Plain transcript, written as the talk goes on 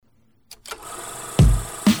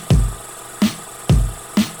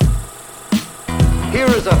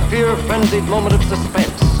is a fear-frenzied moment of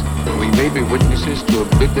suspense. We may be witnesses to a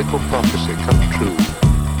biblical prophecy come true.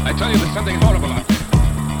 I tell you, there's something horrible out there.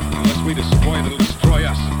 Unless we destroy it, it'll destroy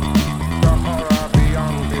us. The horror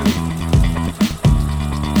beyond belief.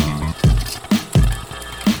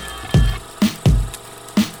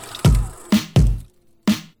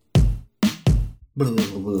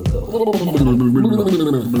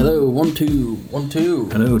 Hello, 1 2 1 2.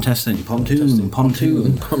 Hello, testing. Pontoon.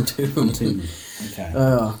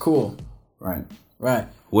 Okay. Cool. Right.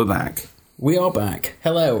 We're back. We are back.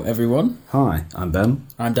 Hello, everyone. Hi, I'm Ben.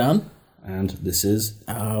 I'm Dan. And this is...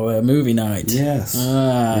 Our movie night. Yes.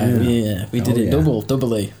 Yeah. We did it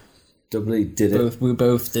doubly. Doubly did it. We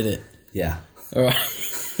both did it. Yeah. All right.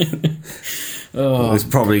 It's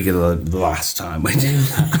probably gonna be the last time we do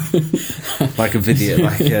that. Like a video,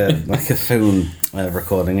 like a phone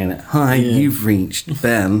recording in it. Hi, you've reached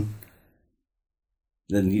Ben.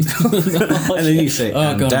 Then you, and then you say,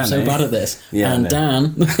 "Oh God, Danny. I'm so bad at this." Yeah, and no.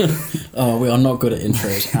 Dan. Oh, we are not good at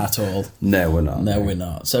intros at all. No, we're not. No, we're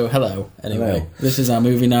not. So, hello. Anyway, Hello. This is our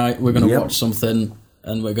movie night. We're going to Yep. watch something,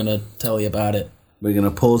 and we're going to tell you about it. We're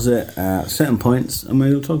gonna pause it at certain points, and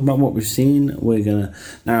we're gonna talk about what we've seen.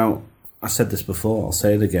 Now. I said this before. I'll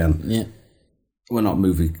say it again. Yeah. We're not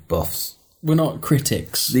movie buffs. We're not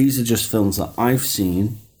critics. These are just films that I've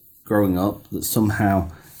seen growing up that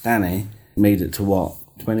somehow Danny made it to what?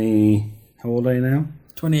 20... How old are you now?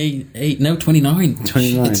 28, no, 29.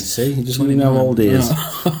 29. Shit. See? You just want to know how old he is.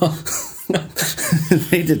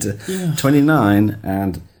 Made it to 29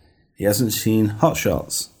 and he hasn't seen Hot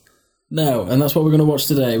Shots. No, and that's what we're going to watch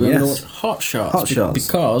today. We're Yes. going to watch Hot Shots. Hot Shots.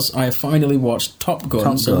 Because I have finally watched Top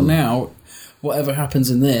Gun, so Gun. now whatever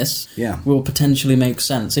happens in this Yeah. will potentially make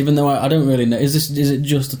sense. Even though I don't really know. Is it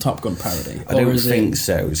just a Top Gun parody? I don't think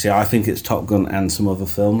so. See, I think it's Top Gun and some other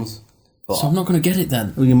films. But So I'm not going to get it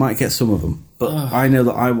then. well, you might get some of them. But I know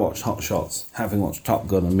that I watched Hot Shots, having watched Top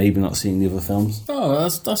Gun and maybe not seeing the other films. Oh,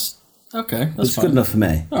 that's okay. That's It's fine. good enough for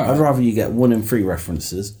me. All right. I'd rather you get 1 in 3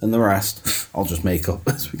 references and the rest I'll just make up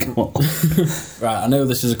as we go on. Right, I know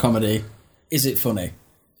this is a comedy. Is it funny?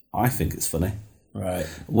 I think it's funny. Right.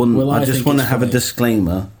 I just think want to it's have a funny?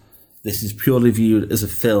 disclaimer. This is purely viewed as a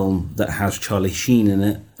film that has Charlie Sheen in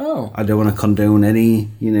it. Oh. I don't want to condone any,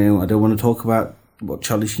 I don't want to talk about what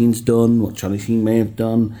Charlie Sheen's done, what Charlie Sheen may have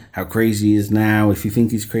done, how crazy he is now, if you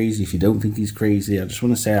think he's crazy, if you don't think he's crazy. I just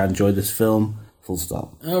want to say I enjoyed this film, full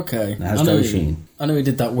stop. Okay. It has Charlie Sheen. I know he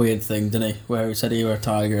did that weird thing, didn't he? Where he said he were a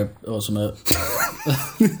tiger or something.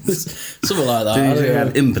 Something like that. Did I he don't say he know.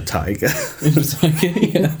 had Impa Tiger?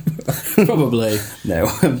 Yeah. Probably. No.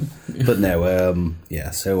 But no,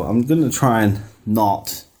 yeah, so I'm going to try and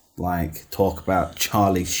not, talk about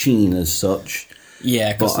Charlie Sheen as such.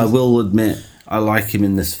 Yeah, But I will admit, I like him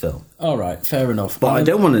in this film. All right, fair enough. But I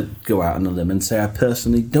don't want to go out on a limb and say I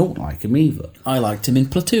personally don't like him either. I liked him in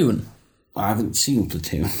Platoon. I haven't seen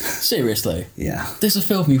Platoon. Seriously. Yeah. There's a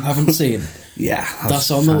film you haven't seen. Yeah. I was That's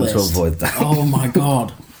on the trying list. to avoid that. Oh my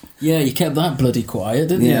God. Yeah, you kept that bloody quiet,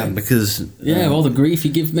 didn't Yeah, you? because... Yeah, all the grief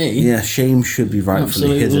you give me. Yeah, shame should be rightfully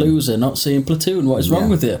Absolute hidden. loser not seeing Platoon. What is wrong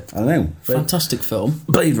with you? I know. Fantastic film.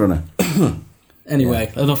 Blade Runner.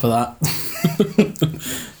 Anyway, enough of that.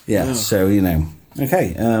 Yeah, so,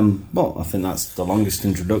 Okay, well, I think that's the longest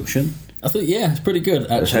introduction. I think, yeah, it's pretty good,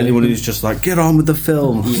 If actually. anyone who's just like, get on with the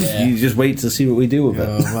film, Yeah. you just wait to see what we do with it.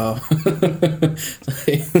 Oh, well.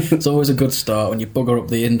 It's always a good start when you bugger up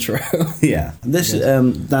the intro. Yeah.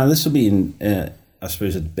 Now this will be I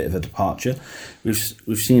suppose a bit of a departure. We've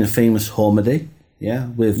seen a famous Hormedy,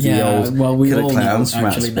 with the old well, we Killer all know, Clowns from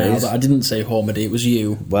Outer actually, now Space. that I didn't say Hormedy, it was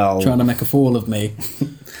you Well- trying to make a fool of me.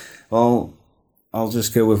 Well, I'll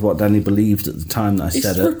just go with what Danny believed at the time that I It's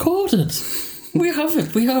said it. recorded. We have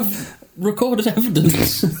it. We have recorded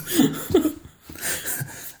evidence.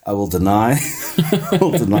 I will deny. I will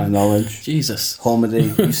deny knowledge. Jesus.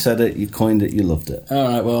 Hormedy, you said it, you coined it, you loved it. All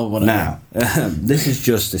right, well, whatever. Now, this is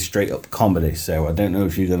just a straight up comedy, so I don't know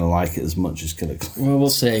if you're going to like it as much as Killer Clowns. Well, we'll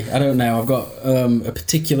see. I don't know. I've got a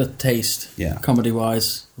particular taste, Yeah.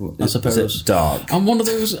 comedy-wise, I suppose. Is it dark? I'm one of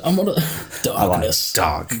those... I like Darkness.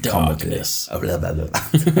 darkness. Darkness. Comedy.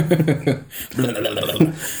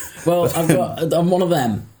 Well, I'm one of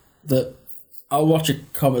them that I'll watch a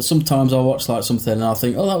comedy. Sometimes I'll watch something and I'll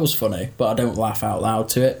think, oh, that was funny, but I don't laugh out loud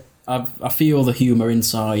to it. I feel the humour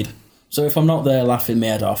inside. So if I'm not there laughing my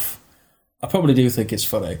head off, I probably do think it's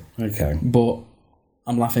funny, Okay. but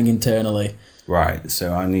I'm laughing internally. Right,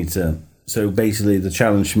 so I need to... So basically the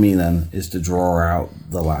challenge for me then is to draw out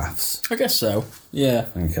the laughs. I guess so, yeah.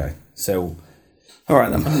 Okay, so... Alright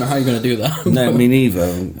I then. don't know how you're going to do that. No, me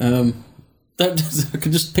neither. I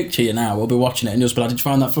can just picture you now. We'll be watching it and you'll just be like, did you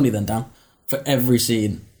find that funny then, Dan? For every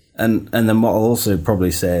scene. And then what I'll also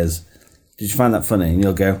probably say is, did you find that funny? And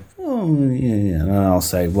you'll go, oh, yeah. And I'll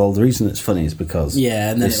say, well, the reason it's funny is because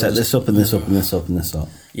Yeah, and then they set this up and this up and this up and this up.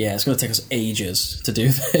 Yeah, it's going to take us ages to do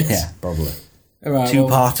this. Yeah, probably. All right,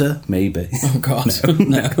 Two-parter, maybe. Oh, God.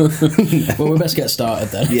 No. Well, we best get started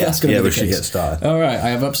then. Yeah, That's gonna be we the should case. get started. All right, I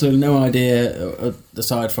have absolutely no idea,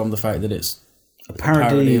 aside from the fact that it's A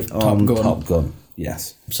parody of on Top Gun. Top Gun.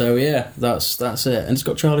 Yes. So, yeah, that's it. And it's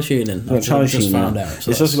got Charlie Sheen in. Got Charlie just Sheen, found yeah. out. So It's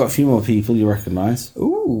that's- also got a few more people you recognise.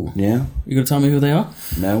 Ooh. Yeah. You going to tell me who they are?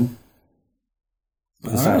 No.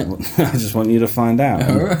 All right. I just want you to find out.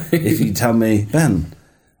 All right. If you tell me, Ben,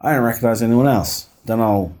 I don't recognise anyone else, then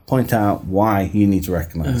I'll point out why you need to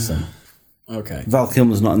recognise them. Okay. Val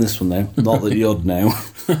Kilmer's not in this one, though. Not that you'd know.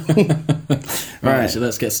 Right, so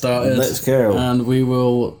let's get started. Let's go. And we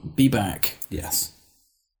will be back. Yes.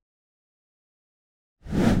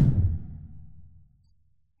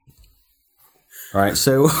 Right,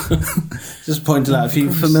 so just pointed out a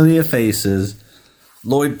few familiar faces.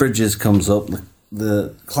 Lloyd Bridges comes up,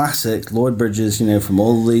 the classic Lloyd Bridges, from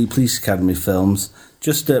all the Police Academy films.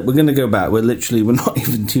 Just we're going to go back. We're not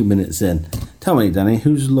even 2 minutes in. Tell me, Danny,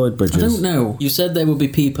 who's Lloyd Bridges? I don't know. You said there would be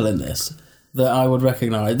people in this that I would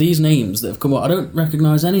recognise. These names that have come up, I don't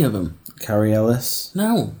recognise any of them. Carrie Ellis,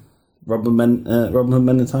 No, Robin Hood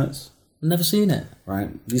Men in Tights. I've never seen it. Right,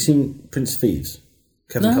 have you seen Prince of Thieves?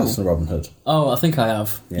 Kevin No. Costner, Robin Hood. Oh, I think I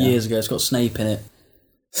have. Yeah. Years ago. It's got Snape in it.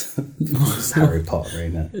 It's Harry Potter,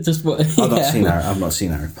 ain't it? It's just what? I've not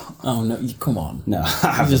seen Harry Potter. Oh no! Come on. No, I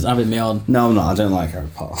You're haven't. just having me on. No, I'm not. I don't like Harry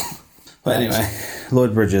Potter. But anyway,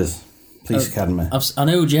 Lloyd Bridges, Police Academy. I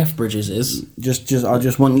know who Jeff Bridges is. I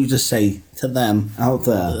just want you to say to them out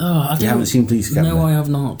there, I you haven't seen Police Academy. No, I have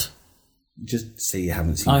not. Just say you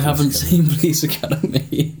haven't seen. I Police haven't Academy. seen Police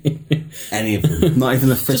Academy. Any of them. Not even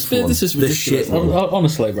the fifth one. This is the ridiculous. shit one.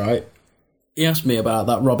 Honestly, right? He asked me about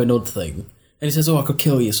that Robin Hood thing, and he says, "Oh, I could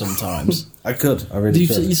kill you sometimes." I could. I really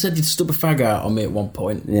could. You said you'd stub a fag out on me at one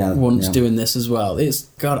point. Yeah, Once yeah. doing this as well. It's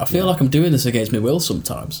God. I feel like I'm doing this against my will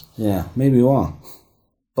sometimes. Yeah, maybe you are.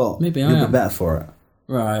 But Maybe I you'll am. be better for it.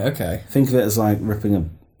 Right. Okay. Think of it as like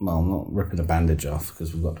not ripping a bandage off,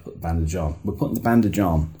 because we've got to put the bandage on. We're putting the bandage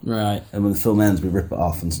on, Right. and when the film ends, we rip it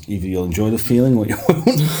off, and either you'll enjoy the feeling or you won't.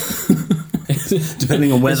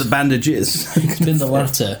 Depending on where the bandage is. It's been the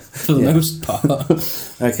latter for the Yeah. most part.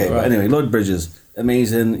 Okay, but anyway, Lloyd Bridges,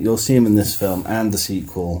 amazing. You'll see him in this film and the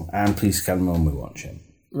sequel and Police Academy when we watch him.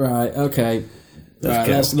 Right. Okay. Right.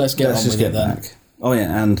 go. Let's get on just with get it then. back. Oh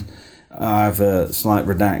yeah, and I have a slight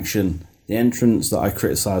redaction. The entrance that I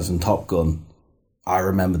criticised in Top Gun, I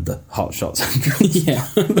remembered the Hot Shots entrance. Yeah.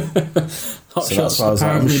 Hot So Shots that's why I was like,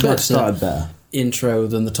 I'm apparently sure it better started better. intro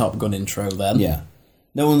than the Top Gun intro. Then. Yeah.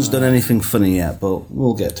 No one's done anything funny yet, but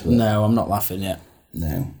we'll get to it. No, I'm not laughing yet.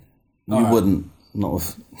 No. You Alright. wouldn't. Not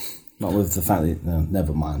with the fact that... No,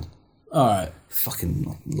 never mind. All right.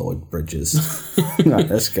 Fucking Lloyd Bridges. Right,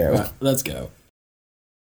 let's go. Right. Let's go.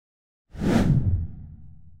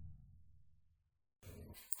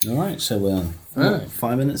 All right, so we're Right.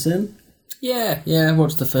 5 minutes in. Yeah.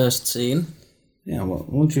 What's the first scene? Yeah,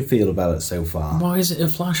 what do you feel about it so far? Why is it a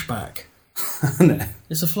flashback? No,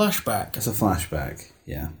 It's a flashback. it's a flashback.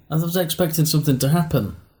 Yeah. I was expecting something to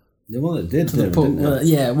happen. Yeah, well, it did, The didn't it?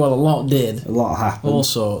 yeah, well, a lot did. A lot happened. All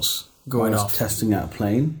sorts going I was off. testing out a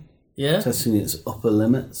plane, Yeah? testing its upper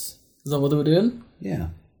limits. Is that what they were doing? Yeah.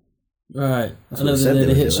 Right. I what know they said they they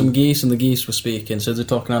were hit some doing. geese and the geese were speaking, so they're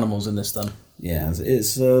talking animals in this then. Yeah,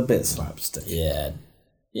 it's a bit slapstick. Yeah.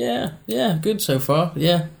 Yeah, good so far.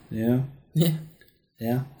 Yeah. Yeah. Yeah.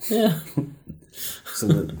 Yeah. Yeah. So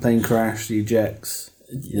the plane crash, ejects.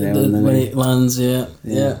 You know, and then When he- it lands, yeah.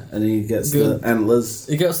 And he gets Good. the antlers.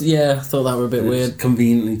 It gets, yeah, I thought that were a bit It's weird.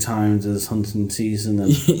 conveniently timed as hunting season.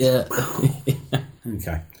 And Yeah.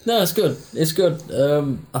 okay. No, it's good. It's good.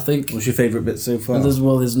 I think What's your favourite bit so far?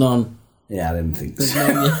 there's none. Yeah, I didn't think so.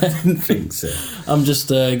 none, yeah. I didn't think so. I'm just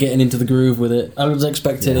getting into the groove with it. I was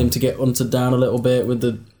expecting him to get hunted down a little bit with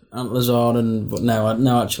the antlers on, but no,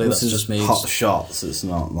 actually, This that's is just me. hot shots. It's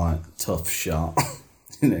not like tough shot.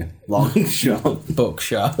 Long shot,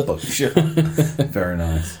 Buckshot. buck shot. Very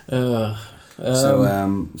nice. So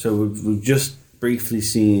we've just briefly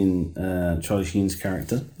seen Charlie Sheen's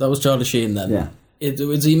character. That was Charlie Sheen then. Yeah.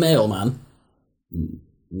 Is he mailman?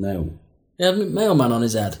 No, He had a mailman on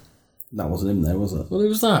his head. that wasn't him. There was it? Well, who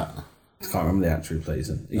was that? I can't remember the actor who plays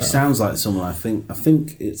him. He sounds like someone. I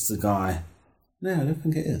think it's the guy. No, I don't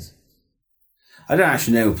think it is. I don't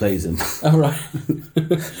actually know who plays him. Oh, right.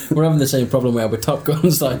 We're having the same problem we had with Top Gun.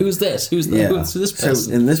 It's like, who's this? Who's this person?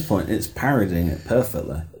 So in this point, it's parodying it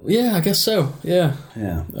perfectly. Yeah, I guess so. Yeah.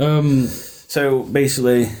 Yeah. So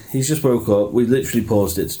basically, he's just woke up. We literally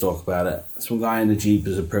paused it to talk about it. Some guy in a jeep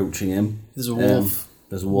is approaching him. There's a wolf.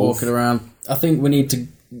 There's a wolf walking around. I think we need to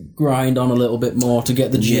grind on a little bit more to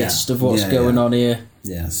get the gist of what's going on here.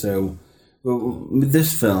 Yeah. So with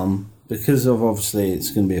this film, because of obviously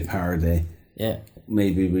it's going to be a parody. Yeah.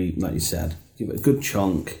 Maybe we, like you said, give it a good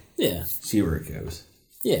chunk. Yeah. See where it goes.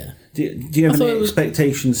 Yeah. Do you have any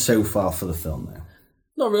expectations so far for the film now?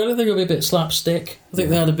 Not really. I think it'll be a bit slapstick. I think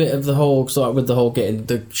they had a bit of the whole, like with the whole getting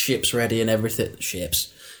the ships ready and everything.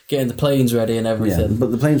 Getting the planes ready and everything. Yeah,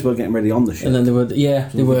 but the planes were getting ready on the ship. And then they were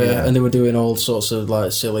and they were doing all sorts of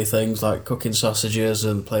like silly things like cooking sausages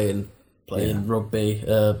and playing rugby,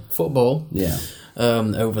 football. Yeah.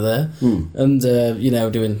 Over there, and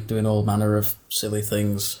doing all manner of silly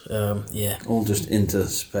things. All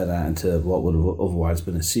just spread out into what would have otherwise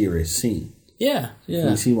been a serious scene. Yeah.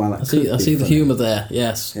 You see why that I see the humour there.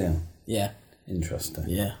 Yes. Yeah. Interesting.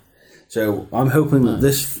 Yeah. So I'm hoping that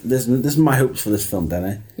this is my hopes for this film,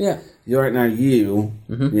 Danny. Yeah. You're right now.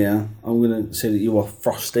 I'm going to say that you are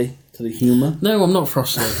frosty to the humour. No, I'm not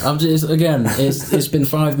frosty. I'm just it's been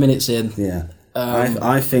 5 minutes in. Yeah.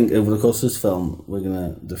 I think over the course of this film, we're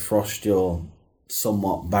going to defrost your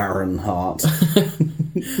somewhat barren heart.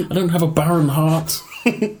 I don't have a barren heart.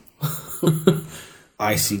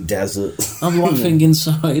 Icy desert. I'm laughing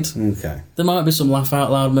inside. Okay. There might be some laugh out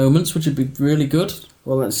loud moments, which would be really good.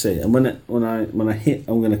 Well, let's see. And when I hit,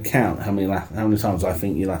 I'm going to count how many times I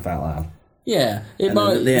think you laugh out loud. Yeah, it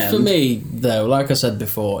might. For me, though, like I said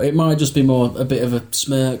before, it might just be more a bit of a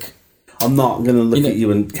smirk. I'm not going to look at you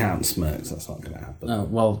and count smirks. That's not going to happen. Oh,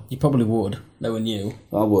 well, you probably would, knowing you.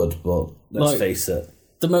 I would, but let's face it.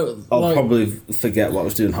 I'll probably forget what I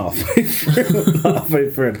was doing halfway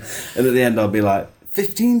through. And at the end, I'll be like,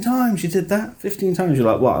 15 times you did that? 15 times? You're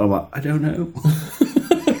like, what? And I'm like, I don't know.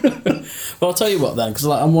 Well, I'll tell you what then, because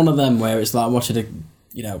like, I'm one of them where it's like I'm watching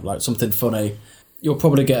like something funny. You'll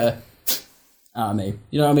probably get a out of me.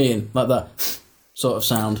 You know what I mean? Like that sort of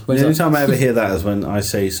sound. The only time I ever hear that is when I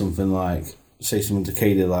say something to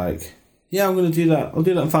Katie like, yeah, I'm going to do that. I'll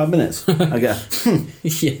do that in 5 minutes. I go,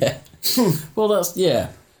 yeah. Well, that's, yeah.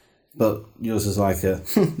 But yours is like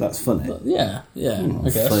that's funny. But yeah, I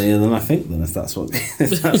guess. Funnier than I think then, if that's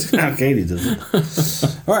how Katie does it.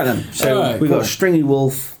 Alright then, so we've got a stringy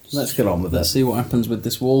wolf. Let's get on with it. Let's see what happens with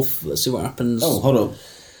this wolf. Let's see what happens. Oh, hold up.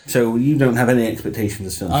 So you don't have any expectation for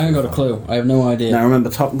this film? I ain't got a clue. I have no idea. Now remember,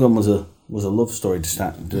 Top Gun was a love story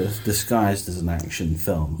disguised as an action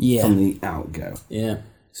film from the out-go. Yeah.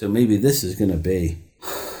 So maybe this is going to be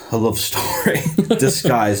a love story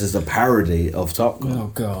disguised as a parody of Top Gun. Oh,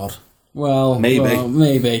 God. Well, maybe.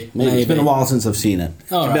 It's been a while since I've seen it.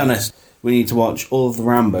 To be honest, we need to watch all of the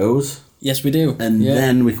Rambos. Yes, we do. And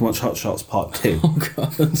then we can watch Hot Shots Part 2. Oh,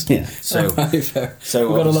 God. Yeah. So we've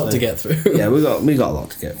got a lot to get through. Yeah, we got a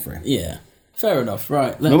lot to get through. Yeah. Fair enough.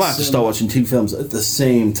 Right. We might have to start watching 2 films at the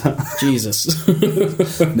same time. Jesus.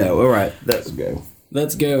 No, all right. Let's go.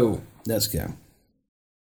 Let's go.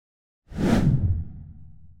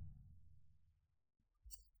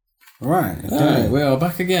 All right. Okay. All right, we are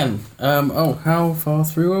back again. How far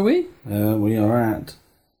through are we? We are at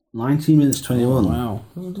 19 minutes 21. Oh, wow.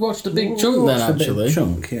 We watched a big chunk then, actually. A big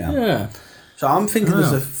chunk, yeah. Yeah. So I'm thinking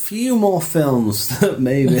there's a few more films that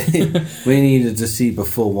maybe we needed to see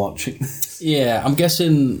before watching this. Yeah, I'm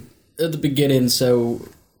guessing at the beginning, so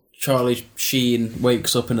Charlie Sheen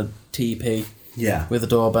wakes up in a teepee. Yeah. With a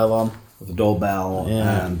doorbell on. With a doorbell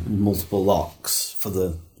and multiple locks for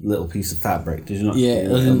the little piece of fabric. Did you not? Yeah,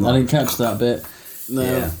 I didn't catch that bit. No.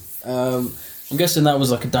 Yeah. I'm guessing that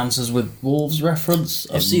was like a Dances with Wolves reference.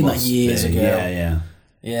 I've seen that years ago.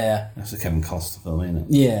 Yeah. That's a Kevin Costner film, isn't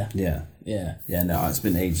it? Yeah. Yeah, no, it's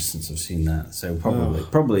been ages since I've seen that. So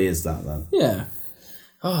probably is that then. Yeah.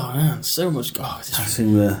 Oh, man, so much. I've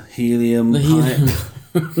seen the helium pipe.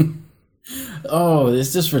 Oh,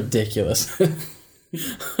 it's just ridiculous.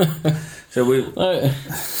 So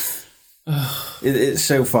it's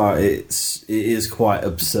so far it is quite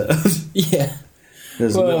absurd. Yeah.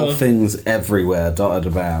 There's little things everywhere dotted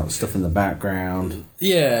about, stuff in the background.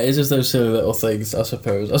 Yeah, it's just those silly little things, I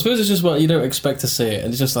suppose. I suppose it's just what you don't expect to see it, and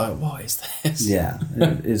it's just like, what is this? Yeah,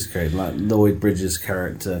 it is great. Like Lloyd Bridges'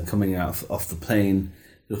 character coming out off the plane,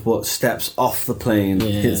 just what steps off the plane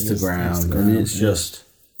hits the ground, and it's just...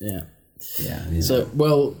 Yeah. Yeah. So,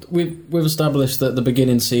 well, we've established that the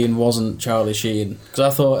beginning scene wasn't Charlie Sheen, because I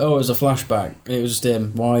thought, it was a flashback, and it was just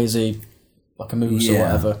him. Why is he like a moose or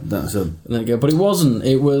whatever? And then but it wasn't.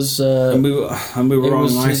 It was. And we were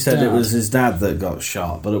wrong. I said it was his dad that got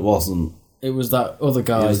shot, but it wasn't. it was that other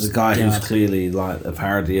guy. It was the guy who's dad. clearly like a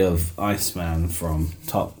parody of Iceman from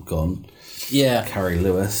Top Gun. Yeah. Carrie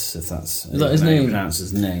Lewis, if that's Is that his how you name? pronounce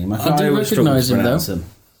his name. I do always struggle recognise to him, though. pronounce him.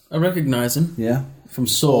 I recognise him Yeah. from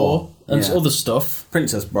Saw and Yeah. other stuff.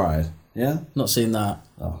 Princess Bride. Yeah. Not seen that.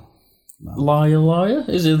 Oh. Liar, liar?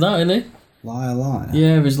 Is it that, isn't he? Liar, liar.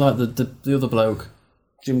 Yeah, he's like the other bloke.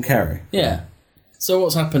 Jim Carrey. Yeah. So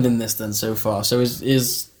what's happened in this then so far? So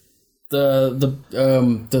is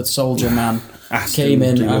the soldier man Asked came him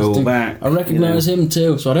in? to go asked him- back, I recognise him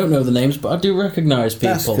too. So I don't know the names, but I do recognise people.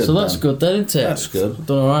 That's good so that's then. good then, isn't it? That's good.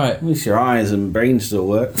 Done all right. At least your eyes and brain still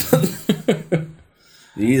work.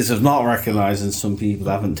 The years of not recognising some people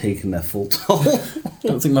haven't taken their full toll.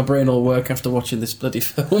 Don't think my brain will work after watching this bloody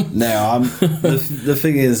film. No, the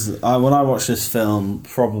thing is, when I watched this film,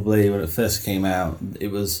 probably when it first came out, it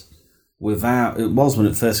was when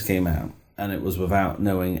it first came out, and it was without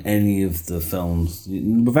knowing any of the films,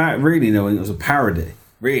 without really knowing it was a parody,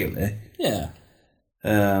 really. Yeah.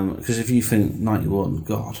 Because if you think 91,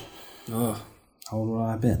 God, Oh. how old would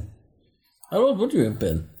I have been? How old would you have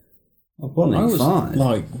been? I was I was 5.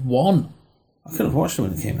 like 1. I could have watched it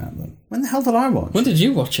when it came out then. When the hell did I watch? When did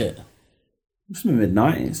you watch it? It was in the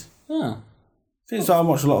mid-90s. Oh. Things I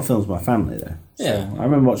watched a lot of films with my family though. So Yeah. I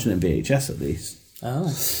remember watching it in VHS at least.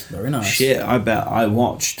 Oh, very nice. Shit, I bet I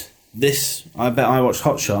watched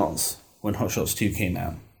Hot Shots when Hot Shots 2 came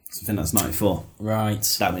out. So I think that's 94.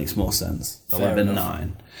 Right. That makes more sense. I would Fair have been enough.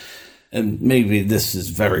 9. And maybe this is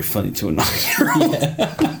very funny to a 9-year-old.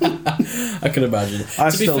 I can imagine. I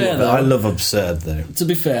To be still fair, love it. I though, love absurd though. to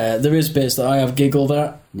be fair, there is bits that I have giggled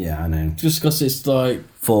at Yeah, I know. just because it's like,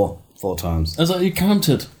 4 times. as like you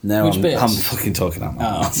counted. No, Which bits? I'm fucking talking out my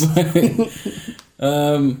ass.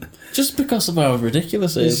 Just because of how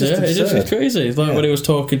ridiculous it is. It's just Yeah, it's just absurd. crazy. It's like Yeah. when he was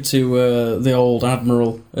talking to the old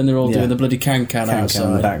admiral and they're all Yeah. doing the bloody can Can outside.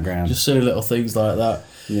 in the background. Just silly little things like that.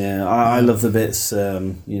 Yeah, I love the bits,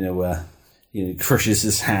 where he crushes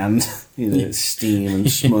his hand, it's steam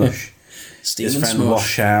and smush. Steam His and friend smush.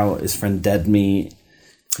 Wash Out, his friend Dead Meat.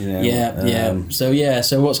 Yeah.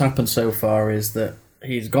 So what's happened so far is that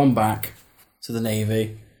he's gone back to the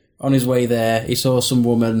Navy. On his way there, he saw some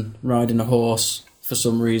woman riding a horse for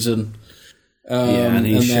some reason. And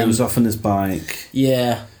he and shows then- off on his bike.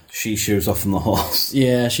 Yeah, She shows off on the horse.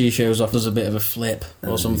 yeah, she shows off as a bit of a flip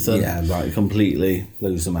or something. Yeah, like completely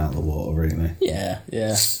blows them out of the water, really. Yeah.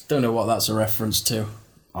 Don't know what that's a reference to.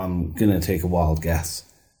 I'm going to take a wild guess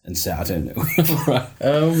and say I don't know. Right.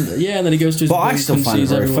 Yeah, and then he goes to his But I bunk still and find it sees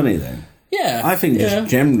very everyone. funny, though. Yeah. I think yeah.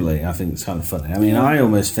 just generally, I think it's kind of funny. I mean, I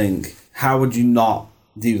almost think, how would you not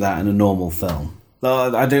do that in a normal film?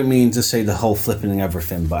 Well, I don't mean to say the whole flipping and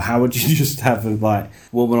everything, but how would you just have a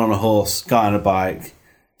woman on a horse, guy on a bike,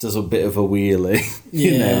 does a bit of a wheelie,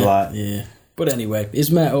 Yeah. But anyway, he's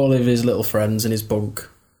met all of his little friends in his bunk.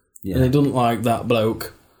 yeah, And he doesn't like that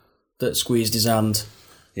bloke that squeezed his hand.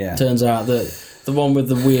 yeah, Turns out that the one with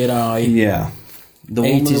the weird eye. yeah. The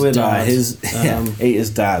Ate woman his with dad. ate his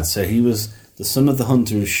dad. So he was the son of the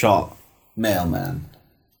hunter who shot Mailman.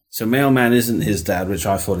 So Mailman isn't his dad, which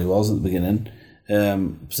I thought he was at the beginning.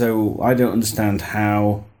 So I don't understand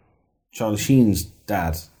how Charlie Sheen's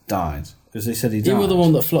dad died, because they said he died. He was the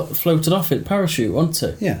one that floated off in parachute,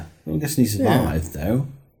 wasn't he? Yeah, I'm guessing he survived though.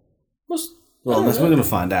 Was, Well, we're going to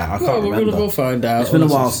find out. I can't remember. We'll find out. It's been a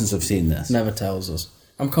Unless while it's- since I've seen this. Never tells us.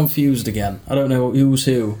 I'm confused again. I don't know who's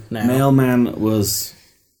who now. Mailman was,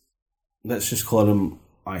 let's just call him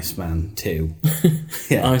Iceman 2.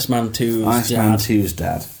 Yeah, Iceman 2's Iceman dad. 2's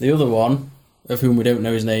dad. The other one, of whom we don't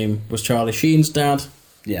know his name, was Charlie Sheen's dad,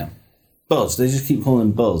 Yeah. Buzz. They just keep calling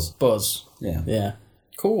him Buzz. Buzz. Yeah. Yeah.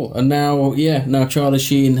 Cool. And now Charlie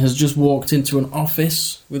Sheen has just walked into an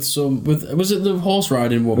office with was it the horse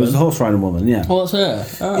riding It woman? was a horse riding woman, yeah. Oh, that's her.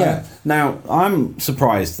 Oh. Yeah. Now, I'm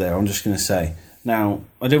surprised there, I'm just going to say. Now,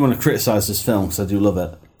 I don't want to criticise this film because I do love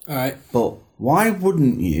it. All right. But why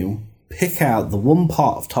wouldn't you pick out the one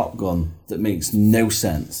part of Top Gun that makes no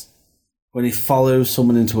sense? When he follows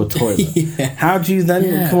someone into a toilet. How do you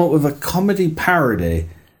then come up with a comedy parody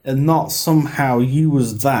and not somehow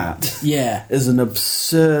use that Yeah. as an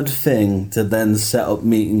absurd thing to then set up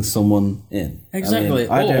meeting someone in? Exactly.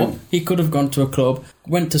 I Or don't. he could have gone to a club,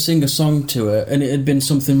 went to sing a song to her, and it had been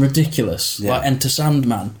something ridiculous, Yeah. like Enter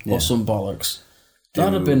Sandman Yeah. or some bollocks.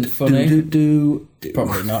 That'd have been funny. Do.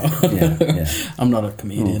 Probably not. Yeah. I'm not a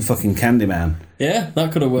comedian. Fucking Candyman. Yeah,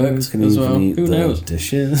 that could have worked Can as even well. eat Who the knows?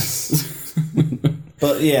 dishes.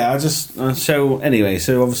 But yeah,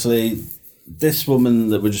 so obviously this woman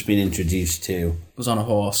that we're just being introduced to Was on a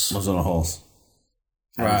horse. was on a horse.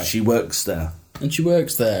 And Right. she works there. And she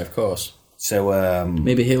works there, of course. So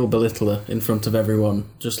Maybe he'll belittle her in front of everyone,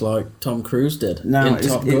 just like Tom Cruise did no, in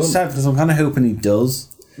Top Gun. it's sad because I'm kind of hoping he does.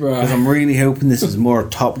 Right. Because I'm really hoping this is more a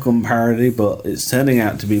Top Gun parody, but it's turning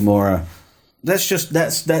out to be more a... Let's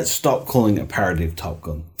stop calling it a parody of Top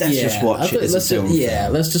Gun. Let's just watch it as its own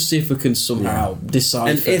film. Let's just see if we can somehow decipher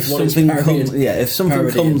And if what something is parodied. if something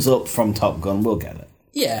parodying. comes up from Top Gun, we'll get it.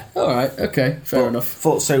 Yeah, alright, okay, fair enough.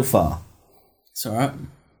 Thought so far, It's alright.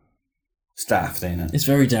 it's daft, ain't it? It's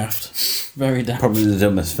very daft. Very daft. Probably the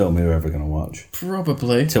dumbest film we're ever going to watch.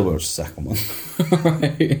 Probably. Till we watch the second one.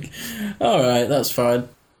 Alright, that's fine.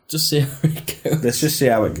 Just see how it goes. Let's just see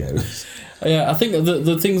how it goes. Yeah, I think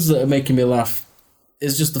the things that are making me laugh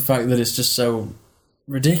is just the fact that it's just so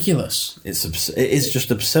ridiculous. It is just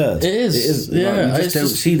absurd. It is. It is. Yeah, you it's just don't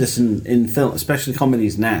just- see this in film, especially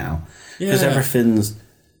comedies now, because Yeah. everything's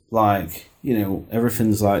like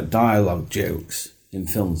everything's like dialogue jokes in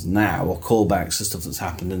films now, or callbacks to stuff that's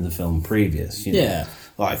happened in the film previous. Yeah.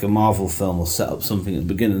 Like a Marvel film will set up something at the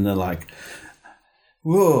beginning, and they're like,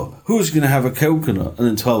 "Whoa, who's going to have a coconut?" And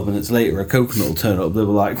then 12 minutes later, a coconut will turn up. They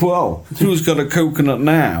were like, "Whoa, who's got a coconut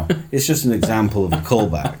now?" It's just an example of a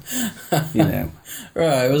callback,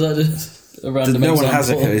 Right, was that just a random No example? one has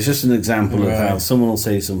a Coke. It's just an example of Right. how someone will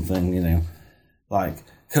say something, like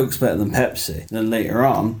Coke's better than Pepsi. And then later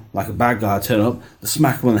on, like a bad guy will turn up, they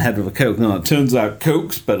smack him on the head with a Coke. No, it turns out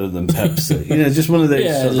Coke's better than Pepsi. Just one of those.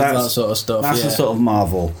 Yeah, just that sort of stuff. That's yeah. the sort of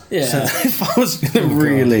Marvel. Yeah. So if I was going to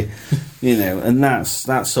really, and that's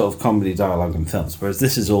sort of comedy dialogue in films. Whereas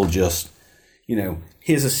this is all just,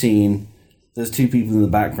 here's a scene. There's two people in the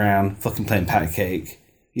background fucking playing pat cake.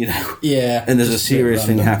 Yeah. And there's a just bit serious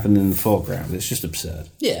thing random. happening in the foreground. It's just absurd.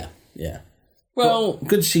 Yeah. Well,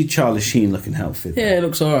 Good to see Charlie Sheen looking healthy. yeah, it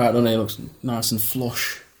looks alright, doesn't it? It looks nice and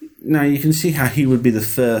flush. Now you can see how he would be the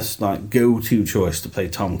first go-to choice to play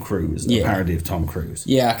Tom Cruise, a Yeah. parody of Tom Cruise.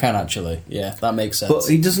 Yeah, I can actually. Yeah, that makes sense. But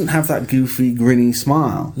he doesn't have that goofy, grinny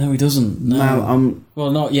smile. No, he doesn't. No. Now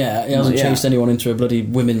Well, not yet. He hasn't Not yet. chased anyone into a bloody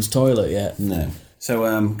women's toilet yet. no.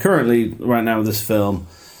 So currently, right now with this film,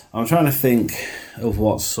 I'm trying to think of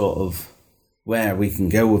what sort of where we can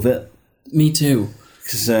go with it. Me too.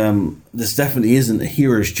 Because this definitely isn't a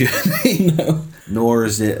hero's journey. No. Nor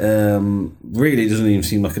is it, really doesn't even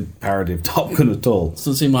seem like a parody of Top Gun at all.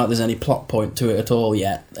 Doesn't seem like there's any plot point to it at all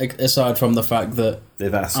yet, aside from the fact that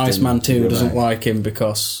They've asked Iceman him to 2 go doesn't back. like him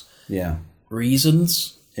because Yeah.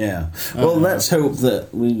 reasons. Yeah. Well, let's hope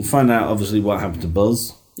that we find out, obviously, what happened to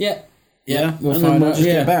Buzz. Yeah. Yeah, We'll and then find we'll out. just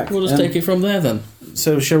get Yeah, back. we'll just take it from there then.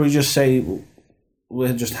 So, shall we just say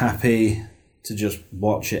we're just happy to just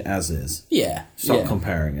watch it as is? Yeah. Stop yeah.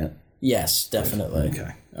 comparing it. Yes, definitely.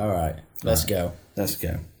 Okay. All right. Let's go. Let's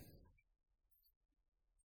go.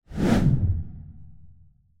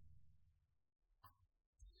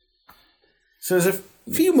 So there's a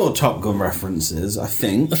few more Top Gun references, I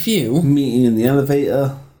think. A few. Meeting in the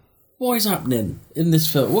elevator. What is happening in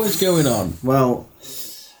this film? What is going on? Well,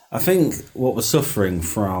 I think what we're suffering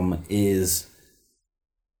from is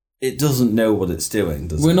it doesn't know what it's doing,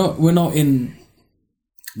 does We're it? not in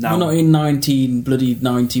No. we're not in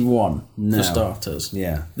 1991 No. for starters.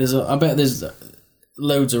 Yeah. I bet there's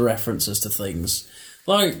loads of references to things.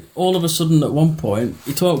 Like all of a sudden at one point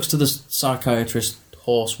he talks to the psychiatrist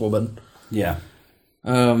horsewoman. Yeah.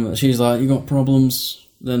 She's like, "You got problems?"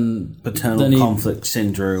 Then Paternal conflict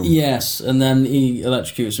syndrome. Yes, and then he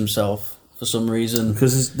electrocutes himself for some reason.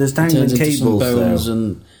 Because there's dangling Turns into some cables bones there.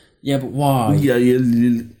 and yeah, but why? Yeah.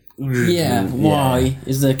 Why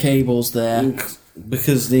is there cables there?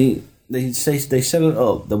 Because they set it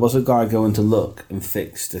up. There was a guy going to look and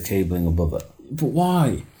fix the cabling above it. But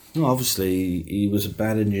why? Well, obviously, he was a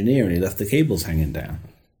bad engineer and he left the cables hanging down.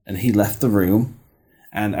 And he left the room.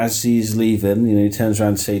 And as he's leaving, he turns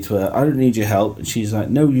around to say to her, "I don't need your help." And she's like,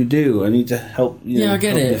 "No, you do. I need to help you." Yeah, I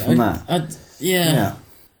get help you it. from that. Yeah.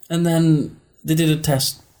 And then they did a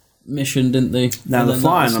test mission, didn't they? Now, And the then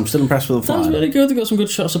flying, I'm still impressed with the That was flying. really good. They got some good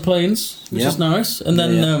shots of planes, which Yep. is nice. And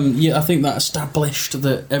then, I think that established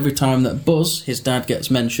that every time that Buzz, his dad,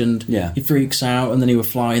 gets mentioned, Yeah. he freaks out. And then he was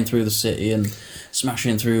flying through the city and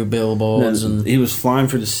smashing through billboards and He was flying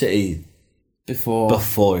through the city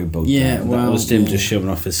before he bugged Yeah, down. well, that was him yeah. just showing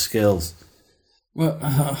off his skills. Well,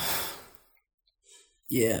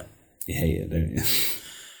 yeah. You hate it, don't you?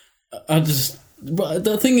 But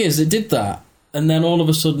the thing is, it did that, and then all of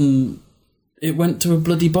a sudden, it went to a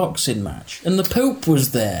bloody boxing match, and the Pope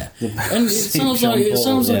was there, and it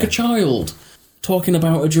sounds like a child talking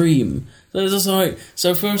about a dream. So it's just like,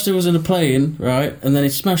 so first he was in a plane, right, and then he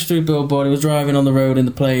smashed through a billboard. He was driving on the road in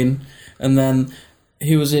the plane, and then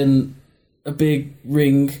he was in a big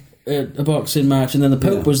ring at a boxing match, and then the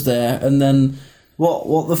Pope was there, and then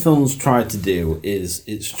What the film's tried to do is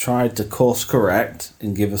it's tried to course correct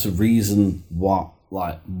and give us a reason why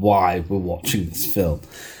we're watching this film.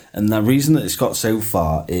 And the reason that it's got so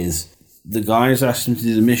far is the guy who's asked him to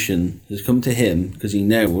do the mission has come to him because he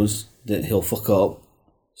knows that he'll fuck up,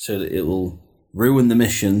 so that it will ruin the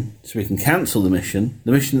mission, so we can cancel the mission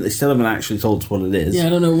that they still haven't actually told us what it is. Yeah, I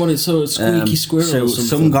don't know what it's, so it's squeaky squirrel So or something.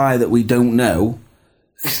 some guy that we don't know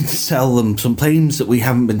can sell them some planes that we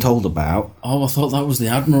haven't been told about. Oh, I thought that was the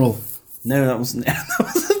Admiral. No, that wasn't. That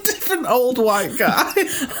was a different old white guy.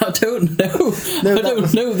 I don't know. I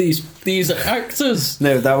don't know these actors.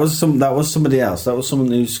 No, that was somebody else. That was someone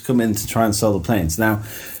who's come in to try and sell the planes. Now,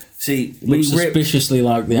 see, Looks suspiciously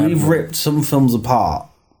like the Admiral. we've ripped some films apart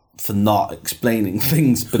for not explaining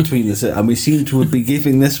things between the, and we seem to be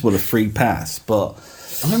giving this one a free pass, but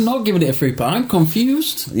I'm not giving it a free pass. I'm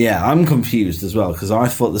confused. yeah, I'm confused as well because I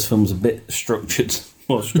thought this film was a bit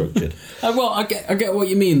more structured. Well, I get what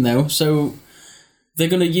you mean though. So they're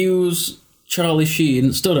going to use Charlie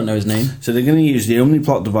Sheen. Still don't know his name. So they're going to use the only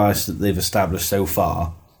plot device that they've established so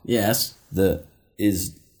far. Yes, That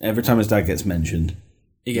is every time his dad gets mentioned,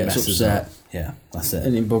 he gets messes upset. up. Yeah, that's it.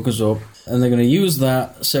 And he buggers up, and they're going to use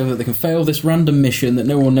that so that they can fail this random mission that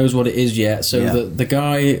no one knows what it is yet. So Yeah. that the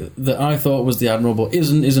guy that I thought was the Admiral but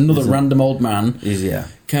is another random old man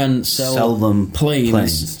can sell them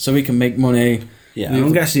planes so he can make money. Yeah,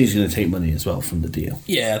 I'm guessing he's going to take money as well from the deal.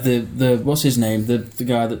 Yeah, the what's his name? The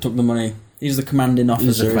guy that took the money. He's the commanding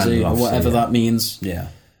officer, commanding or officer, whatever yeah. that means. Yeah.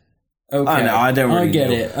 Okay, I know, I don't really I get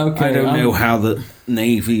know. it. Okay, I don't know how the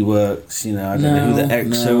Navy works, I don't know who the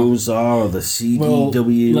XOs are, or the CDWs,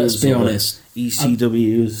 Well, let's be or honest. the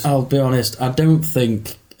ECWs. I'll be honest. I don't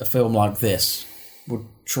think a film like this would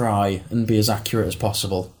try and be as accurate as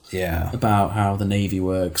possible Yeah. about how the Navy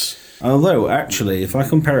works. Although, actually, if I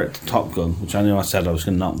compare it to Top Gun, which I know I said I was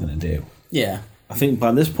not going to do, Yeah, I think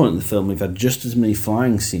by this point in the film we've had just as many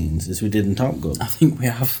flying scenes as we did in Top Gun. I think we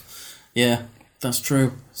have. Yeah, that's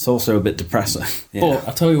true. It's also a bit depressing. Yeah. But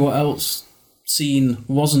I tell you what else scene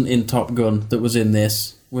wasn't in Top Gun that was in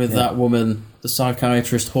this with that woman, the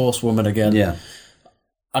psychiatrist horsewoman again. Yeah.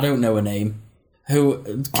 I don't know her name. Who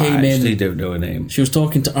I came actually in? don't know her name. She was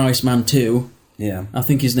talking to Iceman 2. Yeah. I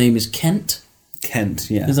think his name is Kent. Kent,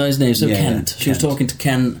 yeah. Is that his name? So Yeah, Kent. yeah, She was Kent. talking to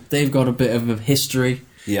Kent. They've got a bit of a history.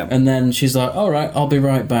 Yeah. And then she's like, all right, I'll be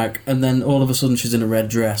right back. And then all of a sudden she's in a red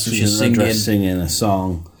dress and she's in a singing. dress singing a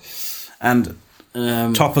song. And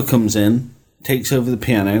Topper comes in, takes over the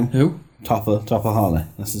piano. Who? Topper Harley.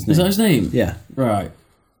 That's his name. Is that his name? Yeah. Right.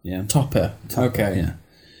 Yeah. Topper. Okay. Yeah.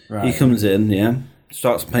 Right. He comes in, yeah,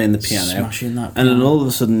 starts playing the piano. Smashing that And then piano. all of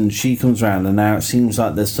a sudden she comes round and now it seems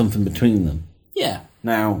like there's something between them. Yeah.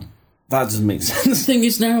 Now, that doesn't make The sense. thing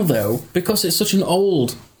is now, though, because it's such an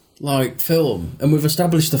old film, and we've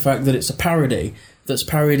established the fact that it's a parody that's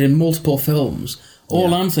parodied in multiple films,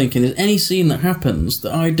 all I'm thinking is any scene that happens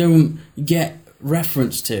that I don't get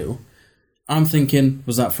reference to, I'm thinking,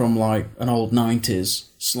 was that from like an old 90s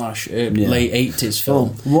 / late 80s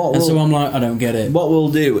film? Well, so I'm like, I don't get it. What we'll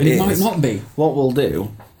do And is... it might not be. What we'll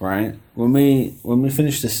do, right, when we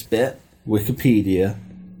finish this bit, Wikipedia,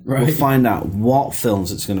 Right. we'll find out what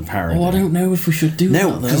films it's going to parody. Oh, I don't know if we should do No,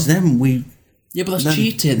 that, because though. then we... Yeah, but that's then-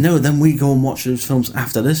 cheating. No, then we go and watch those films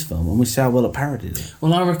after this film and we see how well it parodied it.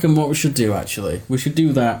 Well, I reckon what we should do, actually, we should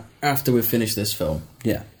do that after we've finished this film.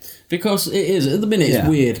 Yeah. Because it is, at the minute, it's Yeah.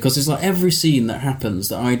 weird, because it's like every scene that happens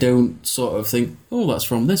that I don't sort of think, oh, that's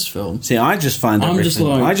from this film. See, I just find I'm everything... just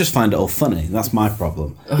like- I just find it all funny. That's my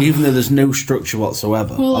problem. Even though there's no structure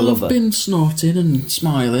whatsoever. Well, I love I've it. been snorting and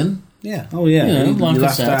smiling. Yeah. Oh, yeah. You know, you like I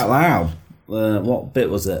laughed said. out loud. What bit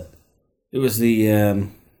was it? It was the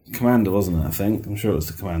commander, wasn't it, I think? I'm sure it was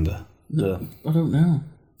the commander. I don't know.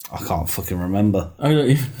 I can't fucking remember. I don't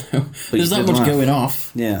even know. There's you that did much laugh. going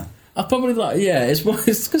off. Yeah. I probably like, yeah, it's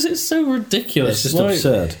because it's so ridiculous. It's just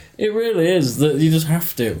absurd. It really is that you just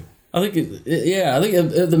have to. I think, I think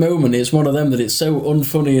at the moment it's one of them that it's so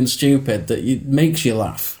unfunny and stupid that it makes you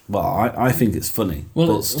laugh. Well, I think it's funny. Well,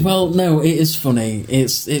 but stupid. no, it is funny.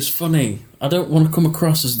 It's funny. I don't want to come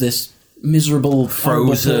across as this miserable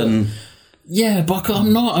Frozen. Yeah, but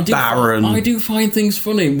I'm not. Barren. I do find things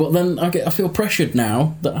funny, but then I feel pressured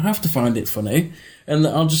now that I have to find it funny, and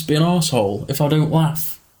that I'll just be an arsehole if I don't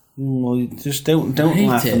laugh. Well, you just don't hate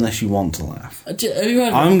laugh it. unless you want to laugh. Have you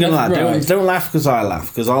had, I'm gonna laugh. right. Don't laugh because I laugh,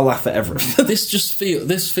 because I'll laugh at everything.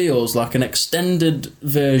 This feels like an extended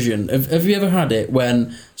version. Have you ever had it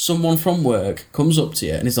when someone from work comes up to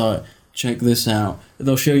you and is like, check this out?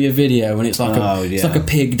 They'll show you a video and it's like it's like a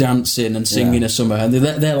pig dancing and singing or something, and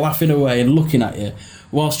they're laughing away and looking at you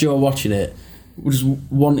whilst you're watching it. just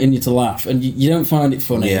wanting you to laugh, and you don't find it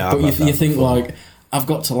funny. Yeah, but I've had you that think before. like, I've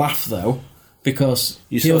got to laugh though, because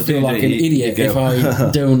You he'll sort of feel do, like don't an you? idiot You if go,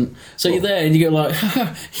 I don't. So you're there and you go like,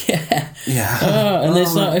 yeah. And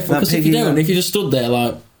it's like, because if you don't, if you just stood there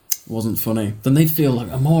like, wasn't funny, then they'd feel like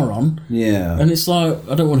a moron. Yeah. And it's like,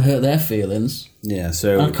 I don't want to hurt their feelings. Yeah,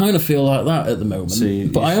 so... I kind of feel like that at the moment. So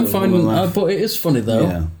but I am sort of finding... wanna laugh. but it is funny, though.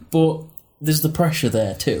 Yeah. But there's the pressure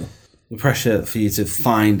there, too. The pressure for you to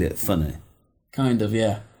find it funny. Kind of,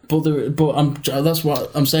 yeah. But that's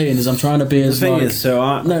what I'm saying, is I'm trying to be as The thing like... is,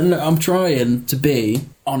 so No, I'm trying to be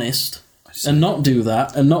honest and not do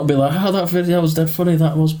that, and not be like, oh, that video was dead funny,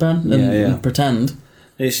 that was, Ben, and pretend.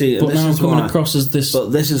 You see, But this now I'm is coming why, across as this... But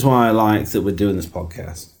this is why I like that we're doing this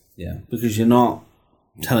podcast. Yeah. Because you're not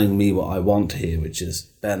telling me what I want to hear, which is,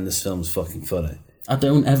 Ben, this film's fucking funny. I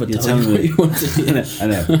don't ever You're tell you what you want to hear. I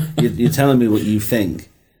know. You're telling me what you think.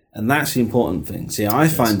 And that's the important thing. See, I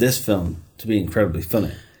find this film to be incredibly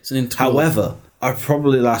funny. It's an integral... However, I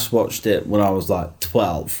probably last watched it when I was like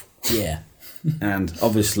 12. Yeah. And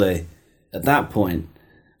obviously, at that point,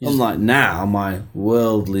 unlike now, my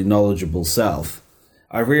worldly, knowledgeable self,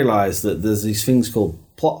 I realised that there's these things called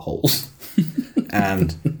plot holes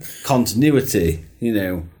and continuity. You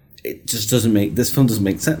know, it just doesn't make... This film doesn't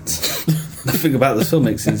make sense. Nothing about this film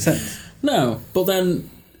makes any sense. No, but then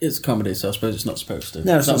it's comedy, so I suppose it's not supposed to.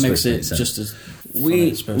 No, it's that not makes supposed to it make sense. just as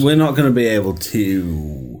funny as supposed We're not going to be able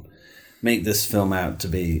to make this film out to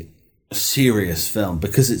be a serious film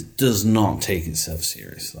because it does not take itself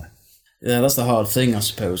seriously. Yeah, that's the hard thing, I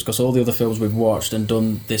suppose, because all the other films we've watched and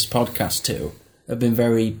done this podcast to have been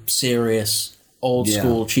very serious, old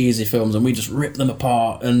school, cheesy films, and we just rip them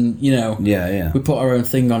apart and, you know, we put our own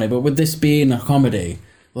thing on it. But with this being a comedy,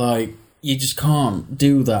 like, you just can't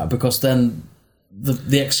do that because then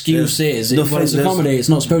the excuse is, when it's a comedy, it's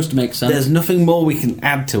not supposed to make sense. There's nothing more we can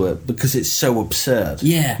add to it because it's so absurd.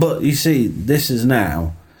 Yeah. But you see, this is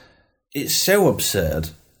now, it's so absurd.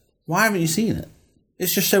 Why haven't you seen it?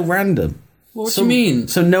 It's just so random. What do you mean?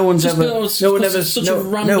 So no one's Just ever... because No one it's ever... such no, a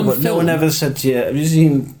random but no one film. ever said to you, have you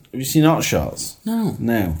seen Hot Shots? No.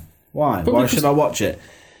 No. Why? Probably Why should I watch it?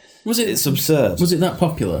 It's absurd. Was it that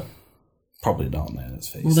popular? Probably not, no, let's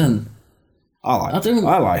face it. Well then...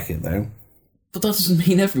 I like it, though. But that doesn't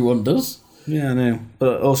mean everyone does. Yeah, I know.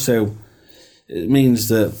 But also, it means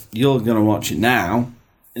that you're going to watch it now,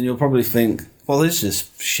 and you'll probably think, well, this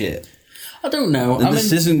is shit. I don't know. And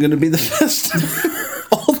this isn't going to be the first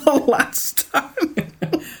or the last time.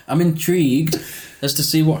 I'm intrigued as to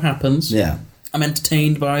see what happens. Yeah. I'm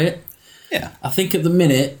entertained by it. Yeah. I think at the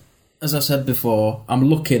minute, as I said before, I'm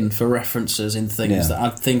looking for references in things that I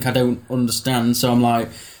think I don't understand. So I'm like,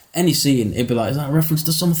 any scene, it'd be like, is that a reference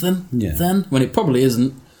to something? Yeah. Then? When it probably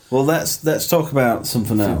isn't. Well, let's talk about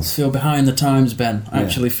something else. Feel behind the times, Ben. I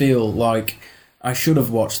actually feel like I should have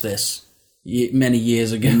watched this many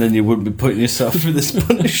years ago. And then you wouldn't be putting yourself through this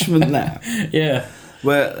punishment now. Yeah.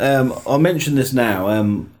 Well, I'll mention this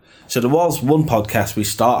now. So there was one podcast we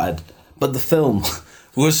started, but the film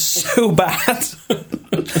was so bad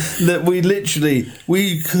that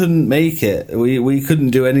we couldn't make it. We couldn't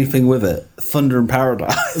do anything with it. Thunder in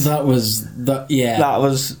Paradise. That was.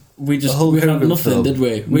 We a Hulk had Hogan nothing, film. did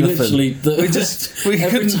we? We Nothing. literally...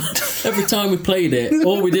 every time we played it,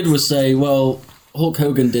 all we did was say, well, Hulk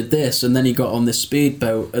Hogan did this, and then he got on this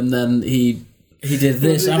speedboat, and then he did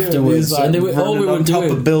this afterwards. Like, and all we were on top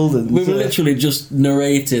doing... of buildings. We were literally just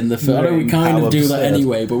narrating the film. I know we kind of do that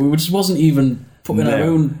anyway, but we just wasn't even putting our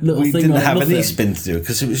own little thing on it. We didn't have nothing. any spin to do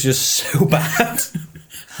because it was just so bad.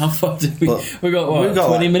 How far did we... But we got, what, 20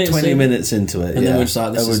 like minutes 20 in? minutes into it, And then we're just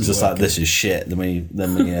like, this and we're isn't just like, working. this is shit. Then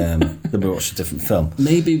we watched a different film.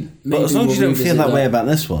 Maybe But as long as you don't we'll feel that revisit way about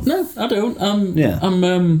this one. No, I don't. Yeah.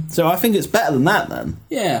 I'm... So I think it's better than that then.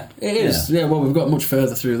 Yeah, it is. Yeah, well, we've got much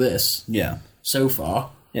further through this Yeah. so far.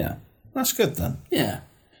 Yeah. That's good then. Yeah.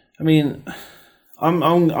 I mean, I'm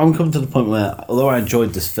coming to the point where, although I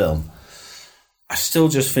enjoyed this film, I still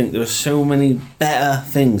just think there are so many better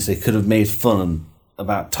things they could have made fun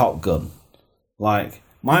about Top Gun. Like,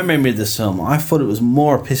 my memory of this film, I thought it was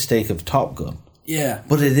more a piss take of Top Gun. Yeah.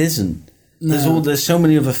 But it isn't. No. There's so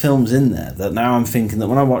many other films in there that now I'm thinking that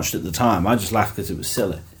when I watched it at the time, I just laughed because it was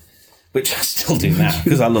silly. Which I still do now,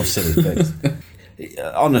 because I love silly things.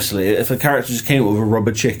 Honestly, if a character just came up with a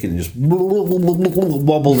rubber chicken and just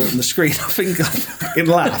wobbled it on the screen, I think I'd fucking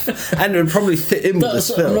laugh. And it would probably fit in with this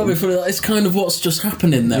film. I'm not funny. It's kind of what's just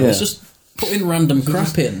happening there. Yeah. It's just putting random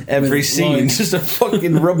crap in. Every with, scene, like- just a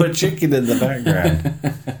fucking rubber chicken in the background.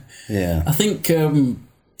 Yeah. I think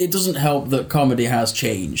it doesn't help that comedy has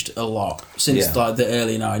changed a lot since like the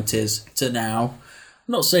early 90s to now.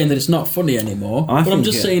 I'm not saying that it's not funny anymore, but I'm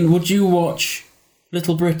just saying, would you watch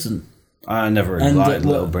Little Britain. I never really And, liked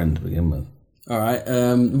well- Little Britain to begin with. All right.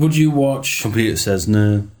 Would you watch? Computer says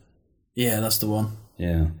no. Yeah, that's the one.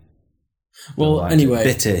 Yeah. Well, Liked it. anyway.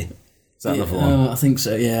 Bitty. Is that another one? I think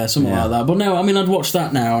so. Yeah, something Yeah. like that. But no, I mean, I'd watch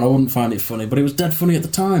that now, and I wouldn't find it funny. But it was dead funny at the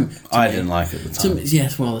time. I didn't like it at the To time. me, yeah,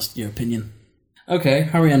 well, that's your opinion. Okay,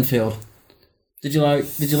 Harry Enfield. Did you like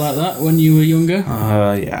that when you were younger?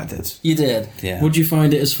 Yeah, I did. You did. Yeah. Would you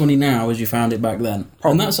find it as funny now as you found it back then?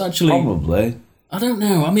 And that's actually. Probably. I don't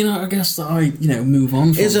know. I mean, I guess that I move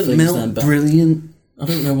on from Isn't things Milk then, but brilliant? I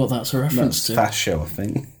don't know what that's a reference That's to. Fast Show, I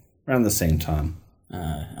think. Around the same time.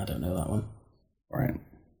 I don't know that one. Right.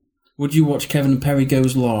 Would you watch Kevin and Perry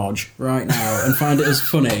Goes Large right now and find it as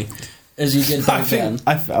funny as you did I back then?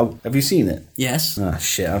 think. Have you seen it? Yes. Ah,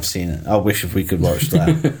 shit, I've seen it. I wish if we could watch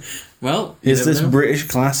that. Well, you Is never this know. British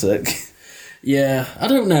classic? Yeah, I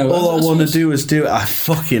don't know. All I That's want to what's- do is do it. I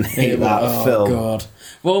fucking hate that oh, film. God.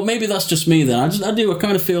 Well, maybe that's just me then. I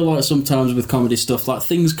kind of feel like sometimes with comedy stuff, like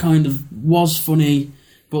things kind of was funny,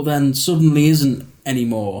 but then suddenly isn't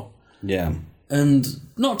anymore. Yeah. And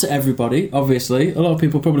not to everybody, obviously. A lot of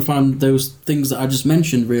people probably find those things that I just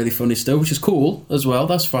mentioned really funny still, which is cool as well.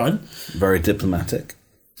 That's fine. Very diplomatic.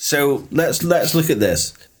 So let's look at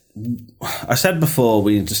this. I said before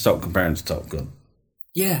we need to stop comparing to Top Gun.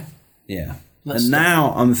 Yeah. Yeah. Let's and stop.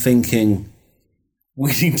 now I'm thinking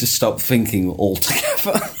we need to stop thinking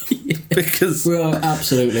altogether. Because We're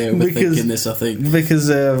absolutely overthinking this, I think. Because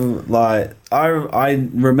like I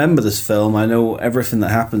remember this film. I know everything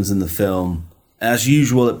that happens in the film. As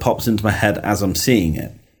usual, it pops into my head as I'm seeing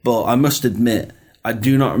it. But I must admit, I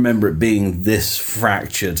do not remember it being this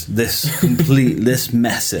fractured, this complete, this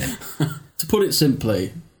messy. To put it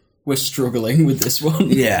simply, we're struggling with this one.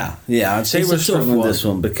 Yeah, I'd say It's we're a tough struggling with one. this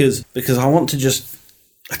one because I want to just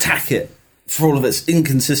attack it for all of its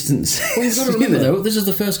inconsistencies. Well, you've got to remember, though, this is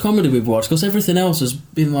the first comedy we've watched, because everything else has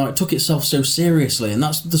been, like, took itself so seriously, and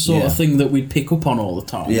that's the sort of thing that we'd pick up on all the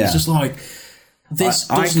time. Yeah. It's just like, this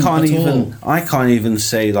I doesn't can't at even. all. I can't even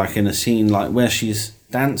say like in a scene like where she's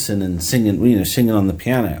dancing and singing, singing on the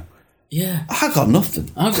piano. Yeah. I got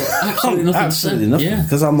nothing. I've got absolutely nothing Absolutely to say. nothing. Yeah.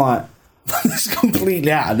 Because I'm like, it's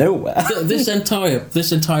completely out of nowhere. This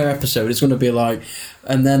entire episode is going to be like,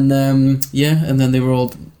 and then, and then they were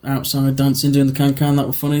all outside dancing, doing the can-can, that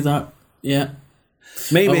was funny,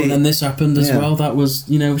 Maybe, Oh, and then this happened as Yeah. well. That was,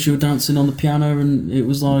 she was dancing on the piano, and it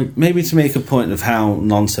was like, maybe to make a point of how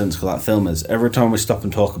nonsensical that film is, every time we stop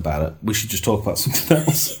and talk about it, we should just talk about something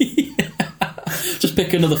else. just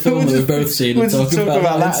pick another film that we've both seen and We'll talk just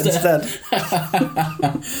about that instead.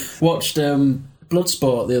 Watched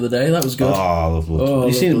Bloodsport the other day. That was good. Oh, I love Blood. Oh, I Have you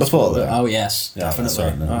love seen it before, Bloodsport. though? Oh, yes, Yeah, definitely.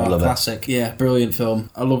 that's right, I love it. Classic. Yeah, brilliant film.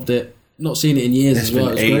 I loved it. Not seen it in years It's as well.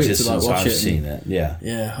 been It was great ages to since watch I've it. seen it, yeah.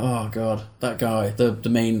 Yeah, oh god, that guy, the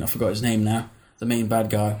main, I forgot his name now. The main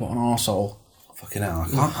bad guy. What an arsehole. Fucking hell,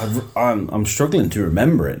 I'm struggling to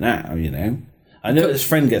remember it now, I know his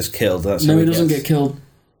friend gets killed. That's No, how he doesn't gets- get killed.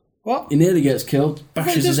 What? He nearly gets killed.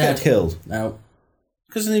 Bashes He does his get head. killed. No.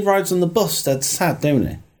 Because then he rides on the bus, dead sad, don't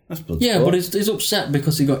he? That's Bloodsport. Yeah, but he's upset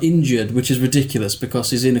because he got injured, which is ridiculous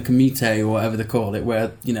because he's in a kumite or whatever they call it, where,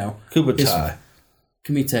 Kubutai.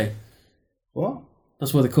 Kumite. What?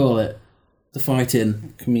 That's what they call it. The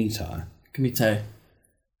fighting. Kumite. Kumite.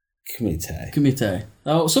 Kumite. Kumite.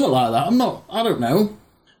 Oh, something like that. I don't know.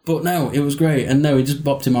 But no, it was great. And no, he just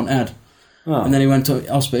bopped him on the head. Oh. And then he went to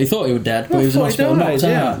hospital. He thought he was dead, but he was in I thought he hospital, died, knocked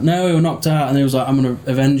yeah. out. No, he was knocked out, and he was like, I'm going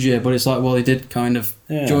to avenge you. But it's like, well, he did kind of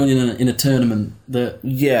join in a tournament that...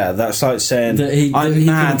 Yeah, that's like saying, That he I'm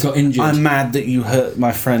mad. got injured. I'm mad that you hurt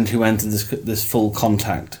my friend who entered this full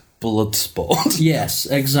contact blood sport. Yes,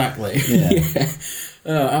 exactly. Yeah.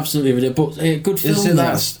 Absolutely ridiculous. But good film, Is it though.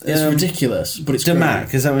 that's, It's ridiculous, but it's great.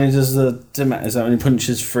 Damak, is that when he does the Damak? Is that when he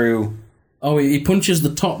punches through? Oh, he punches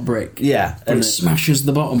the top brick. Yeah, But it smashes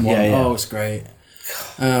the bottom one. Yeah. Oh, it's great.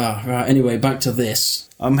 Right, anyway, back to this.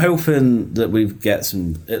 I'm hoping that we get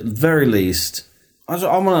some, at the very least. I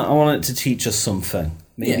want it to teach us something,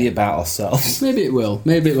 maybe about ourselves. Maybe it will.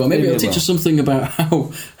 Maybe it'll it teach will. us something about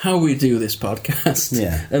how we do this podcast.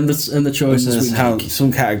 Yeah. And the choices There's we how make.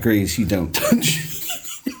 some categories you don't touch.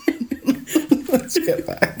 Let's get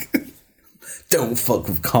back. Don't fuck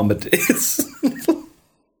with comedies.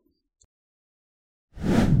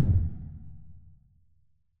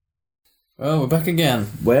 Well, we're back again.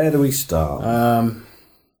 Where do we start?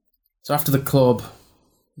 So after the club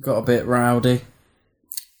got a bit rowdy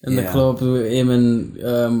in the Yeah. club, him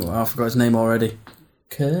and I forgot his name already.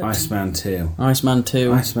 Kurt? Iceman 2. Iceman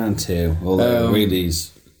 2. Iceman 2. Although really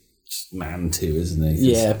he's Man 2, isn't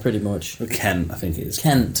he? Yeah, pretty much. Kent, I think it is.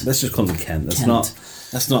 Kent. Let's just call him Kent. That's Kent. not.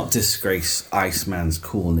 Let's not disgrace Iceman's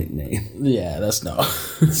cool nickname. Yeah, that's not.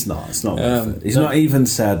 It's not worth it. He's not even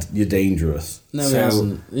said you're dangerous. No, he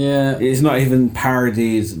hasn't. Yeah. He's not even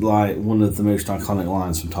parodied like one of the most iconic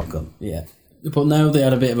lines from Top Gun. Yeah. But now they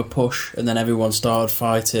had a bit of a push, and then everyone started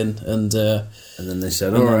fighting, and then they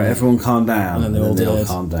said, "All right, everyone calm down," and then they all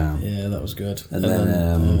calmed down. Yeah, that was good. And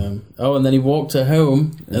then and then he walked her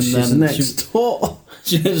home, and she's then next door.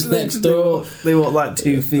 She was next door. They walked like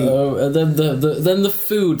 2 feet. And then the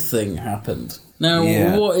food thing happened. Now,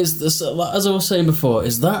 what is this? As I was saying before,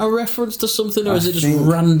 is that a reference to something, or is it just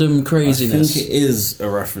random craziness? I think it is a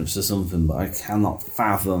reference to something, but I cannot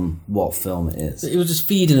fathom what film it is. He was just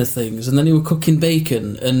feeding her things, and then he was cooking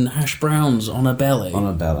bacon and hash browns on her belly. On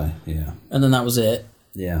her belly, yeah. And then that was it.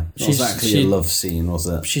 Yeah. It was actually a love scene, was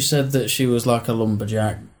it? She said that she was like a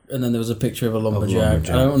lumberjack, and then there was a picture of a lumberjack.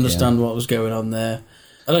 I don't understand what was going on there.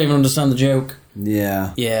 I don't even understand the joke.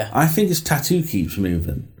 Yeah. Yeah. I think his tattoo keeps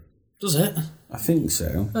moving. Does it? I think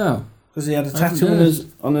so. Oh. Because he had a tattoo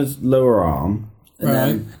on his lower arm, and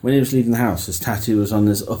then when he was leaving the house, his tattoo was on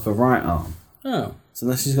his upper right arm. Oh. So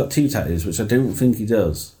unless he's got 2 tattoos, which I don't think he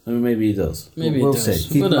does. I mean, maybe he does. Maybe we'll he does.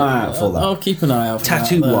 see. Keep an eye out for that. I'll keep an eye out for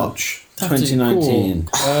Tattoo that. Watch 2019.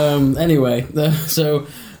 Cool. Anyway, so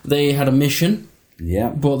they had a mission. Yeah.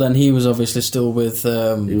 But then he was obviously still with...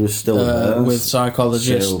 he was still with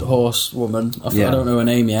psychologist, horse woman. I don't know her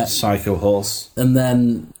name yet. Psycho Horse. And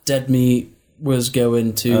then Dead Meat was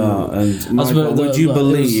going to... and Michael, would you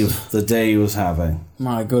believe the day he was having?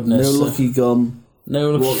 My goodness. No lucky gun.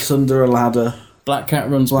 No lucky... Walks under a ladder. Black cat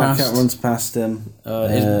runs past him.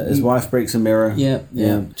 His wife breaks a mirror.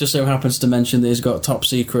 Yeah. Just so happens to mention that he's got top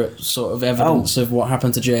secret sort of evidence of what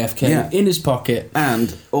happened to JFK in his pocket.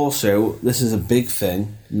 And also, this is a big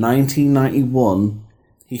thing, 1991,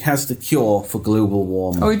 he has the cure for global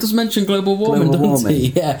warming. Oh, he does mention global warming, doesn't he?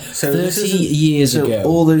 Yeah, so 30 years ago.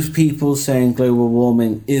 All those people saying global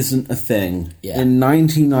warming isn't a thing. Yeah. In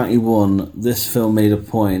 1991, this film made a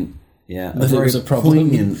point. Yeah, a very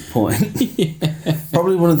poignant point.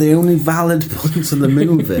 Probably one of the only valid points in the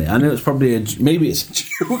movie. I know it's probably maybe it's a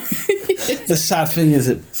joke. The sad thing is,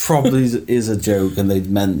 it probably is a joke, and they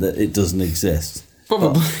meant that it doesn't exist.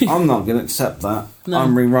 Probably. But I'm not going to accept that. No.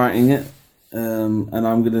 I'm rewriting it, and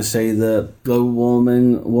I'm going to say that global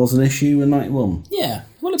warming was an issue in 91. Yeah,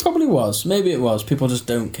 well, it probably was. Maybe it was. People just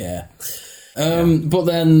don't care. But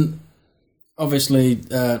then, obviously,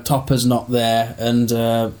 Topper's not there,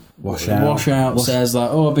 and. Washout says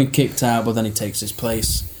like, "Oh, I've been kicked out," but then he takes his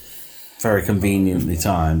place. Very conveniently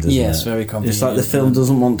timed, isn't it? Yes, very convenient. It's like the film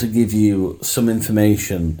doesn't want to give you some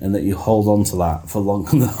information and that you hold on to that for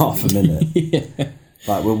longer than half a minute. Yeah.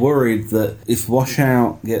 Like, we're worried that if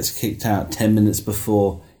Washout gets kicked out 10 minutes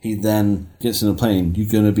before he then gets in a plane,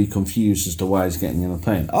 you're going to be confused as to why he's getting in a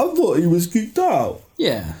plane. I thought he was kicked out.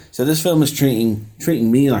 Yeah. So this film is treating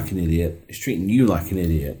me like an idiot. It's treating you like an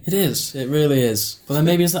idiot. It is. It really is. But then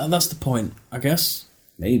maybe that's the point, I guess.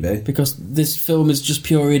 Maybe. Because this film is just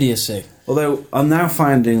pure idiocy. Although, I'm now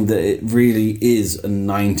finding that it really is a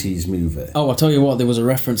 90s movie. Oh, I'll tell you what, there was a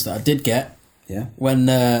reference that I did get. Yeah? When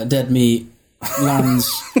Dead Meat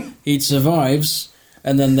lands, he survives...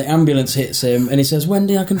 And then the ambulance hits him, and he says,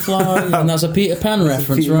 "Wendy, I can fly." And that's a Peter Pan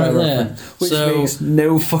reference right there. Which makes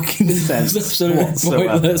no fucking sense. It's absolutely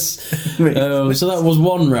pointless. So that was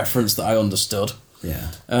one reference that I understood. Yeah.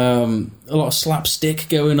 A lot of slapstick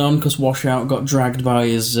going on, because Washout got dragged by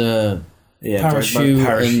his parachute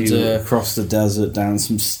and across the desert, down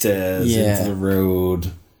some stairs, into the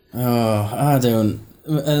road. Oh, I don't...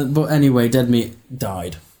 but anyway, Dead Meat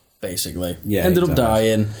died. Basically, ended up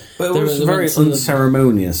dying. But it was very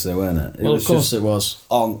unceremonious, though, wasn't it? Well, of course it was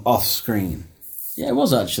off screen. Yeah, it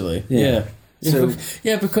was actually. Yeah. So,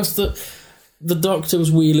 because the doctor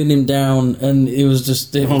was wheeling him down, and it was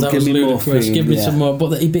just that was ludicrous. Give me some more,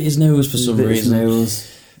 but he bit his nose for some reason. His nose.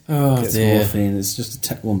 Oh dear! Morphine. It's just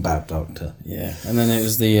one bad doctor. Yeah, and then it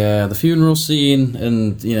was the funeral scene,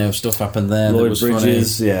 and stuff happened there. Lloyd that was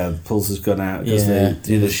Bridges, funny. the pulse has gone out because they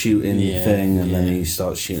do the shooting thing, and then he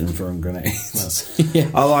starts shooting throwing grenades.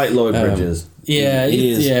 I like Lloyd Bridges.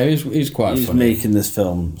 He's quite funny. He's making this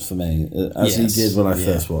film for me, as he did when I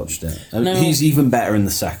first watched it. And he's even better in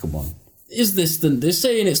the second one. Is this they're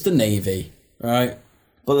saying it's the Navy, right?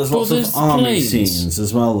 But there's lots of army scenes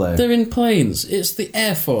as well, though. They're in planes. It's the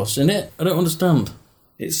Air Force, isn't it? I don't understand.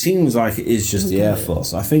 It seems like it is just the Air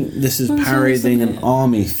Force. I think this is parodying an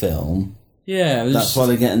army film. Yeah. That's why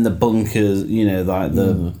they're getting the bunkers, like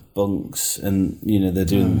the bunks, and, they're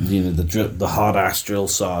doing, the hard-ass drill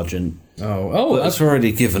sergeant. Oh, I've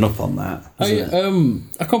already given up on that.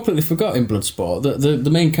 I completely forgot in Bloodsport that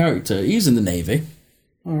the main character, he's in the Navy.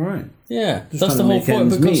 All right. Yeah, Just that's the trying to whole make point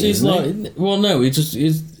ends because meet, he's isn't like, well, no, he's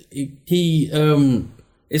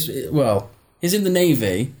in the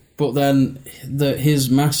Navy, but then his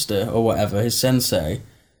master or whatever, his sensei,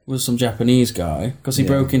 was some Japanese guy because he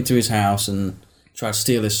broke into his house and tried to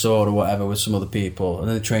steal his sword or whatever with some other people, and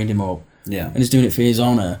then they trained him up. Yeah. And he's doing it for his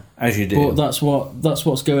honour. As you do. But that's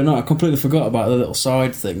what's going on. I completely forgot about the little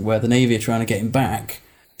side thing where the Navy are trying to get him back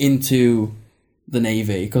into the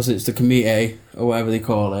Navy because it's the Comite or whatever they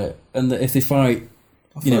call it, and that if they fight,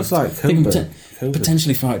 it's like they can COVID.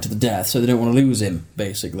 potentially fight to the death, so they don't want to lose him.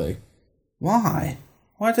 Basically, Why?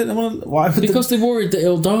 Why don't they want to? Why would because they're worried that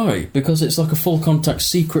he'll die because it's like a full contact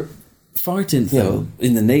secret fighting thing. Yeah,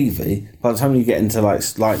 in the Navy, by the time you get into like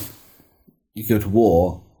you go to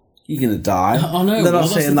war, you're gonna die. I know. They're not Well,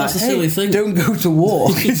 saying that's that. the silly Hey, thing. don't go to war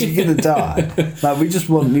because you're gonna die. Like, we just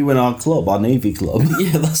want you in our club, our Navy club.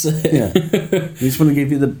 Yeah, that's it. Yeah, we just want to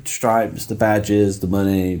give you the stripes, the badges, the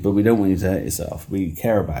money, but we don't want you to hurt yourself. We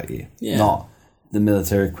care about you, not the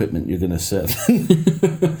military equipment you're going to serve.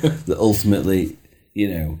 That ultimately,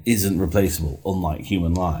 isn't replaceable, unlike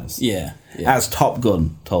human lives. Yeah. As Top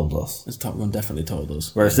Gun told us. As Top Gun definitely told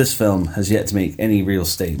us. Whereas this film has yet to make any real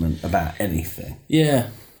statement about anything. Yeah.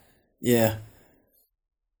 Yeah.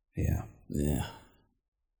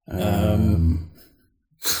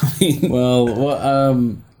 Well, what?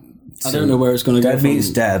 I don't know where it's going to go. Dead Meat's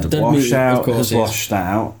dead. Wash Out has washed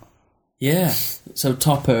out. Yeah. So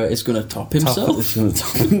Topper is going to top himself. Is going to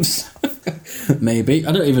top himself. Maybe.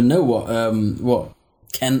 I don't even know what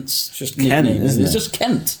Kent's just nickname Kent, isn't it? It's just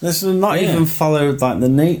Kent. This is not even followed like the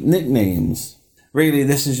nicknames. Really,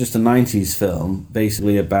 this is just a 90s film,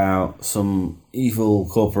 basically about some evil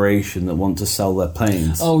corporation that want to sell their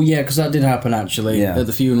planes. Oh yeah, because that did happen actually at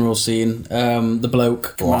the funeral scene. The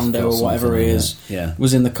bloke, Commando or whatever he is,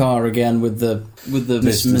 was in the car again with the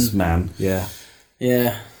businessman. Yeah.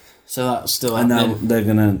 So that's still and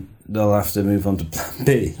happening. now they'll have to move on to Plan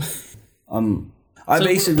B. I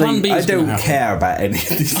don't care about any of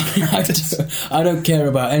these. I don't care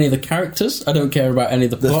about any of the characters. I don't care about any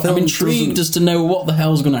of the plot. I'm intrigued as to know what the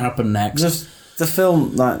hell's going to happen next. Just the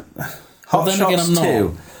film, like Hot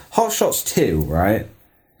Shots 2, right,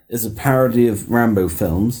 is a parody of Rambo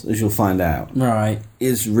films, as you'll find out. Right.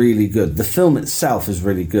 Is really good. The film itself is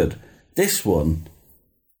really good. This one,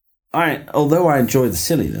 although I enjoy the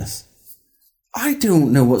silliness, I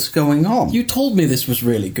don't know what's going on. You told me this was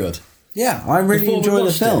really good. Yeah, I really enjoy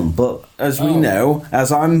the film, but as we know,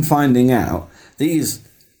 as I'm finding out, these,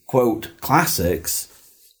 quote, classics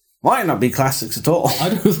might not be classics at all. I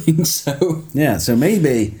don't think so. Yeah, so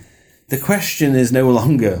maybe the question is no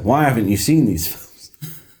longer, why haven't you seen these films?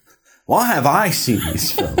 Why have I seen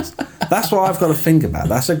these films? That's what I've got to think about.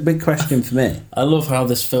 That's a big question for me. I love how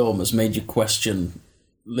this film has made you question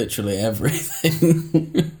literally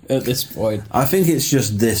everything at this point. I think it's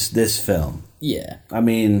just this film. Yeah. I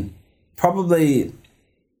mean, probably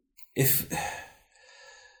if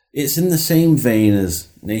it's in the same vein as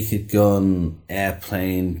Naked Gun,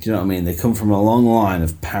 Airplane, do you know what I mean? They come from a long line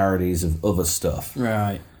of parodies of other stuff.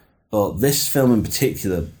 Right. But this film in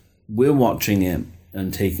particular, we're watching it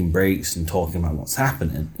and taking breaks and talking about what's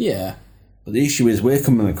happening. Yeah. But the issue is we're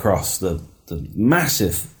coming across the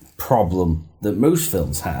massive problem that most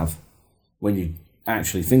films have when you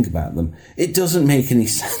actually think about them. It doesn't make any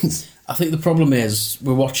sense. I think the problem is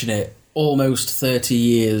we're watching it almost 30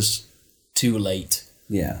 years too late.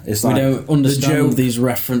 Yeah, it's like we don't understand these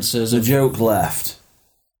references. The joke left,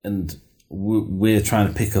 and we're trying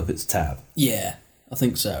to pick up its tab. Yeah, I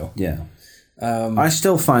think so. Yeah. I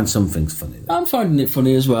still find some things funny, though. I'm finding it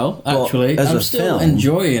funny as well, actually. I'm still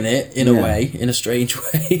enjoying it in a way, in a strange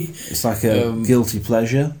way. It's like a guilty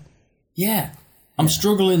pleasure. Yeah. I'm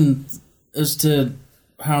struggling as to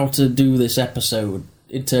how to do this episode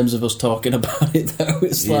in terms of us talking about it, though.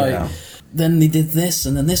 It's like, then they did this,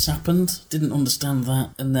 and then this happened. Didn't understand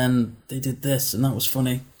that, and then they did this, and that was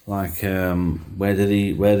funny. Like, where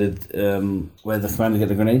did the commander get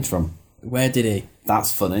the grenades from? Where did he?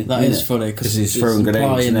 That's funny. That is funny because he's throwing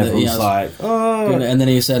grenades and everyone's like, "Oh!" And then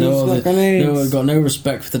he said, "Oh, no, we've got no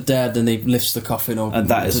respect for the dead," and he lifts the coffin up, and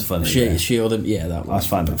that is funny. Shield him. Yeah, that was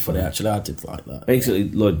funny. Actually, I did like that.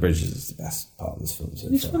 Basically, Lloyd Bridges is the best part of this film.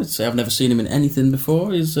 He's funny to say. I've never seen him in anything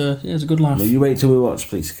before. He's a good laugh. Well, you wait till we watch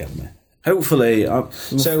Police Academy. Hopefully,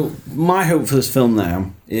 so my hope for this film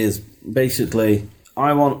now is basically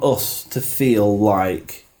I want us to feel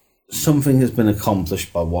like something has been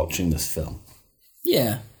accomplished by watching this film.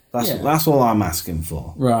 Yeah. That's all I'm asking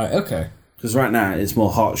for. Right, okay. Because right now it's more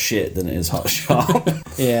hot shit than it is hot sharp.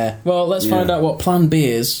 Yeah. Well, let's find out what Plan B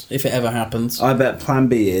is, if it ever happens. I bet Plan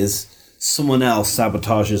B is someone else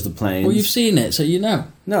sabotages the planes. Well, you've seen it, so you know.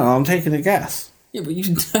 No, I'm taking a guess. Yeah, but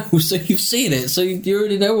you know, so you've seen it, so you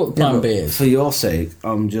already know what Plan B is. For your sake,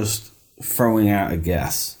 I'm just throwing out a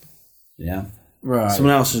guess. Yeah? Right.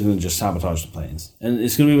 Someone else is going to just sabotage the planes. And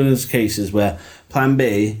it's going to be one of those cases where Plan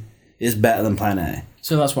B is better than Plan A.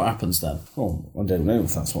 So that's what happens then. Well, I don't know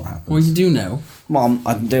if that's what happens. Well, you do know. Well,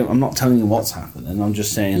 I'm not telling you what's happening. I'm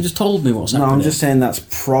just saying... You just told me what's No, happening. I'm just saying that's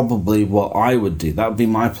probably what I would do. That would be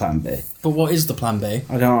my Plan B. But what is the Plan B?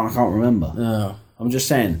 I can't remember. Oh. I'm just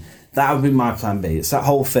saying, that would be my Plan B. It's that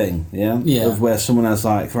whole thing, yeah? Yeah. Of where someone has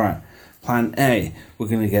like, right, Plan A, we're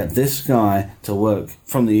going to get this guy to work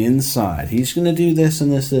from the inside. He's going to do this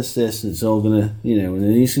and this. It's all going to, and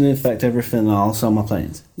then he's going to affect everything and I'll sell my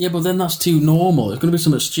planes. Yeah, but then that's too normal. It's going to be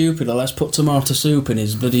something stupid, like let's put tomato soup in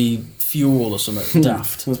his bloody fuel or something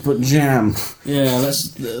daft. Let's put jam. Yeah,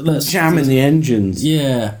 let's Jam in the engines.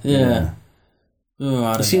 Yeah. Oh, I don't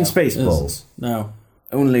know. You've seen Spaceballs? No.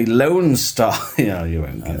 Only Lone Star. Yeah, you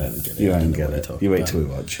won't get don't it. get it. You I don't won't know get what it. you're You wait talking till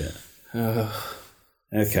we watch it.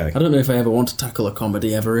 Okay. I don't know if I ever want to tackle a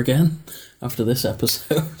comedy ever again after this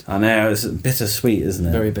episode. I know, it's bittersweet, isn't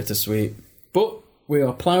it? Very bittersweet. But we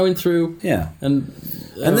are ploughing through. Yeah. And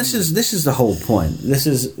this is the whole point. This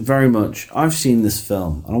is very much, I've seen this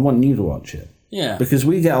film and I want you to watch it. Yeah. Because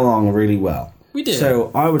we get along really well. We do.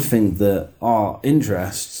 So I would think that our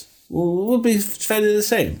interests will be fairly the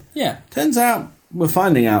same. Yeah. Turns out, we're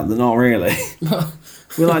finding out that not really.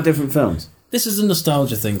 We like different films. This is a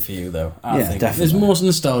nostalgia thing for you, though. I think definitely. there's more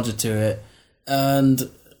nostalgia to it, and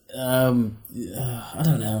I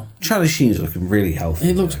don't know. Charlie Sheen's looking really healthy.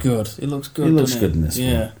 It looks good. It looks good. He looks doesn't good in this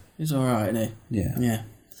Yeah, one. he's all right, isn't he? Yeah. Yeah.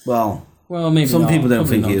 Well, Maybe some not. people don't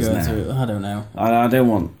Probably think not he is going now. through it. I don't know. I don't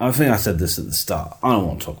want... I think I said this at the start. I don't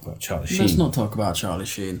want to talk about Charlie Sheen. Let's not talk about Charlie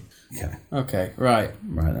Sheen. Okay. Okay, right.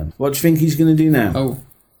 Right then. What do you think he's going to do now? Oh,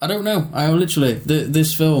 I don't know. I literally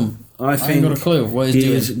this film. I ain't think got a clue what he's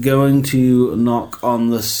he is doing. going to knock on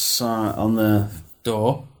the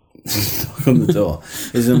Door. knock on the door.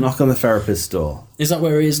 He's going to knock on the therapist's door. Is that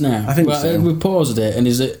where he is now? I think so. We paused it, and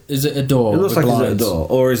is it a door? It looks with like it's at a blinds? door,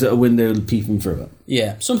 or is it a window peeping through it?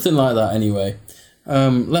 Yeah, something like that. Anyway,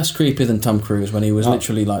 less creepy than Tom Cruise when he was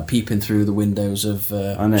literally like peeping through the windows of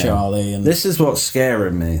I know. Charlie. And This is what's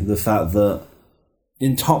scaring me: the fact that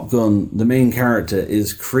in Top Gun, the main character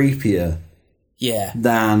is creepier yeah,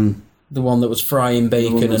 than the one that was frying the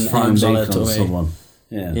one bacon that's and frying aims on her bacon on tummy. someone.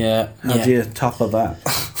 Yeah. Yeah. How do you top of that?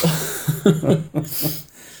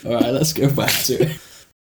 All right, let's go back to it.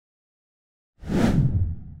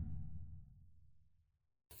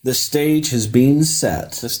 The stage has been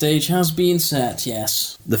set. The stage has been set.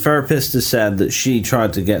 Yes. The therapist has said that she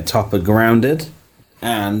tried to get Topper grounded,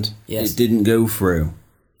 and Yes. it didn't go through.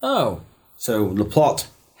 Oh, So the plot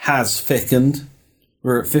has thickened.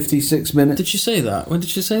 We're at 56 minutes. did she say that? When did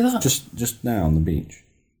she say that? Just now on the beach.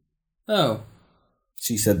 Oh,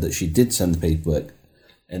 She said that she did send the paperwork,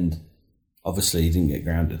 and obviously he didn't get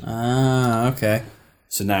grounded. okay.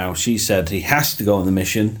 So now she said he has to go on the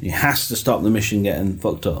mission. He has to stop the mission getting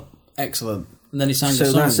fucked up. Excellent. And then he sang So the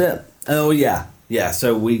song. that's it. Oh yeah.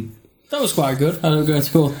 So we... That was quite good. I don't go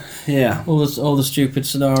through Yeah. all the stupid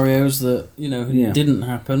scenarios that Yeah. didn't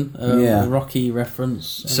happen. Yeah. A Rocky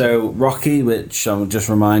reference. So Rocky, which I'm just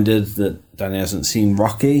reminded that Danny hasn't seen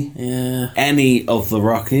Rocky. Yeah. Any of the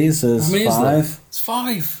Rockies. There's How many is 5. there? It's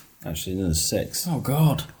 5. Actually, no, there's 6. Oh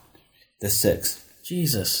God. There's 6.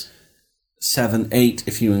 Jesus. 7, 8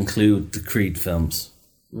 if you include the Creed films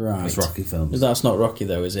Right. as Rocky films. That's not Rocky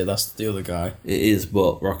though, is it? That's the other guy. It is,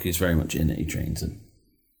 but Rocky's very much in it. He trains him.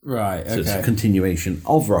 Right. So it's a Okay. continuation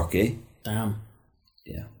of Rocky. Damn.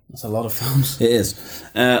 Yeah. That's a lot of films. It is.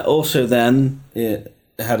 Also then, it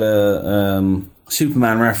had a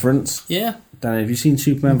Superman reference. Yeah. Danny, have you seen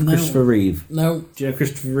Superman with No. Christopher Reeve? No. Do you know who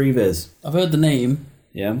Christopher Reeve is? I've heard the name.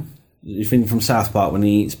 Yeah? You think from South Park when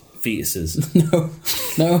he eats fetuses?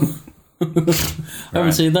 No. I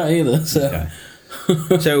haven't seen that either. So.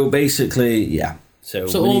 Okay. So basically, yeah. So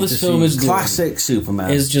we all need this to film see is doing classic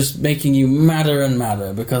Superman. Is just making you madder and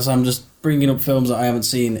madder because I'm just bringing up films that I haven't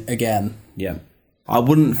seen again. Yeah. I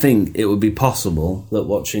wouldn't think it would be possible that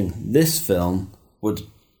watching this film would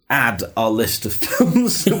add our list of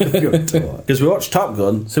films that we're going to watch. Because we watched Top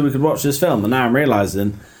Gun, so we could watch this film, and now I'm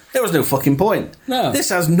realising there was no fucking point. No. This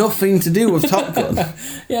has nothing to do with Top Gun.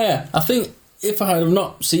 Yeah, I think if I had have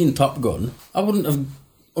not seen Top Gun, I wouldn't have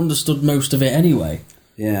understood most of it anyway.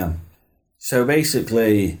 Yeah. So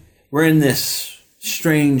basically, we're in this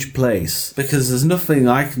strange place because there's nothing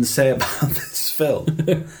I can say about this film.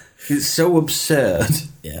 It's so absurd.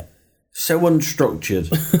 Yeah. so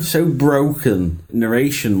unstructured, so broken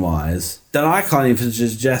narration-wise, that I can't even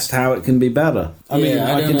suggest how it can be better. I mean,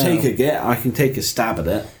 I can take a stab at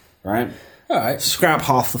it, right? All right. Scrap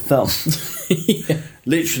half the film. Yeah.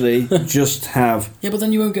 Literally, just have... Yeah, but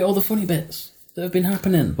then you won't get all the funny bits that have been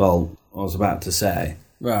happening. Well, I was about to say...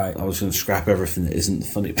 Right. I was going to scrap everything that isn't the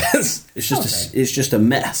funny bits. It's just a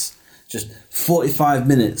mess. Just 45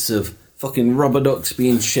 minutes of fucking rubber ducks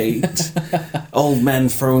being shaped, old men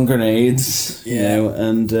throwing grenades, you know,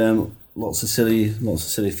 and lots of silly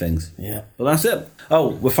things. Yeah. But that's it. Oh,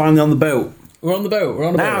 we're finally on the boat. We're on the boat. We're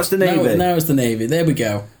on the boat. Now it's the Navy. Now it's the Navy. There we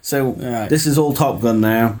go. So right. This is all Top Gun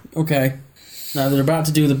now. Okay. Now they're about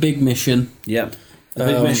to do the big mission. Yep. The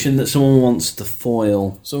big mission that someone wants to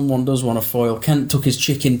foil. Someone does want to foil. Kent took his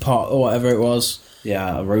chicken pot or whatever it was.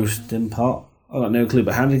 Yeah, a roasting pot. I got no clue,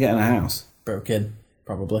 but how did he get in a house? Broke in,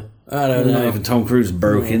 probably. I don't know. Not even Tom Cruise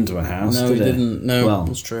broke into a house, No, did he didn't. No, well,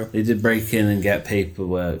 that's true. He did break in and get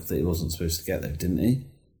paperwork that he wasn't supposed to get, though, didn't he?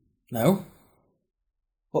 No.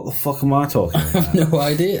 What the fuck am I talking about? I have no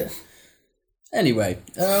idea. Anyway,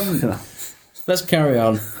 let's carry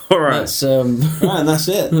on. All right. Let's, right, and that's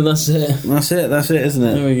it. That's it. That's it, isn't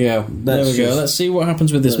it? There we go. There we go. Let's see what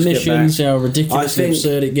happens with this mission, see how ridiculously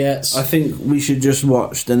absurd it gets. I think we should just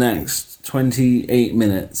watch the next 28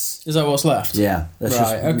 minutes. Is that what's left? Yeah.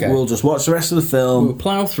 Okay. We'll just watch the rest of the film. We'll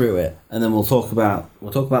plough through it. And then we'll talk about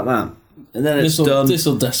that. And then it's done. This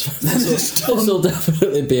will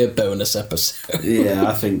definitely be a bonus episode. Yeah,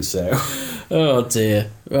 I think so. Oh dear.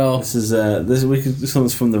 Well, this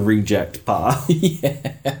one's from the reject part. Yeah.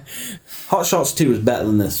 Hot Shots 2 is better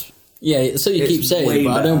than this. Yeah, so you keep saying it,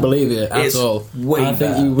 but I don't believe it at all. I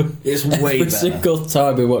think you would. It's way every better. single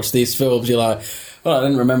time we watch these films, you're like, "Oh, I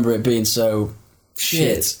didn't remember it being so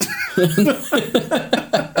shit." and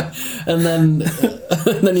then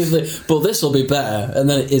you think, "But this will be better," and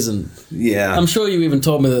then it isn't. Yeah, I'm sure you even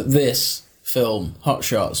told me that this film, Hot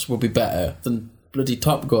Shots, will be better than bloody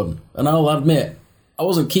Top Gun, and I'll admit, I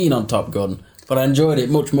wasn't keen on Top Gun. But I enjoyed it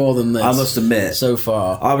much more than this. I must admit, so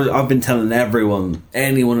far, I've been telling anyone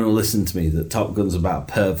who will listen to me, that Top Gun's about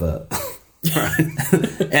pervert. Right?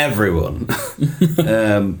 Everyone.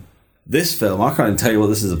 This film, I can't even tell you what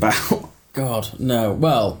this is about. God, no.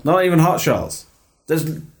 Well, not even Hot Shots.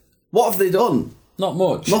 What have they done? Not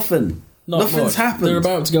much. Nothing. Nothing's happened. They're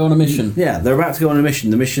about to go on a mission. Yeah, they're about to go on a mission.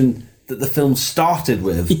 The mission that the film started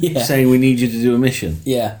with, saying we need you to do a mission.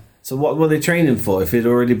 Yeah. So what were they training for if he'd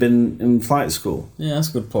already been in flight school? Yeah, that's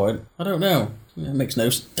a good point. I don't know. It makes no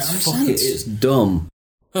damn sense. Fuck it, it's dumb.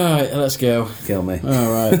 Alright, let's go. Kill me.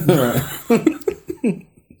 Alright.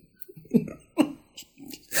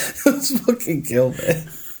 Let's fucking kill me.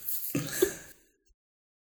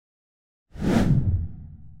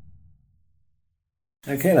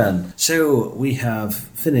 Okay then. So we have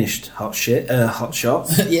finished Hot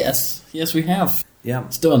Shots. Yes we have. Yeah.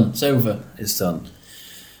 It's done. It's over. It's done.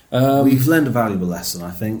 We've learned a valuable lesson,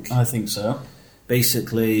 I think. I think so.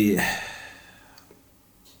 Basically,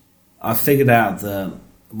 I figured out that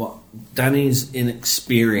what Danny's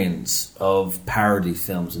inexperience of parody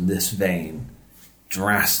films in this vein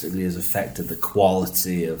drastically has affected the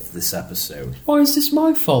quality of this episode. Why is this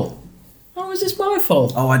my fault? How is this my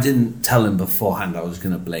fault? Oh, I didn't tell him beforehand I was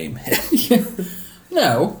going to blame him.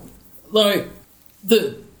 No. Like,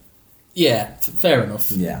 yeah, fair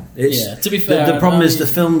enough. Yeah, to be fair, the problem is the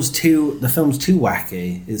film's too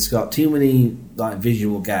wacky. It's got too many like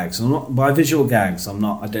visual gags. And by visual gags,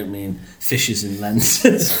 I don't mean fishes in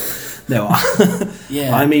lenses. No,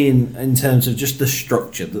 I mean in terms of just the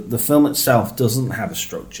structure. The film itself doesn't have a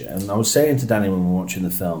structure. And I was saying to Danny when we were watching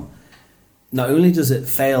the film, not only does it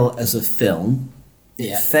fail as a film,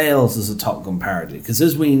 it fails as a Top Gun parody. Because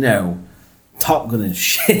as we know, Top Gun is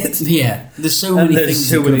shit. Yeah, there's so many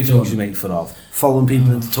things you make fun of. Following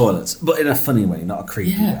people into toilets, but in a funny way, not a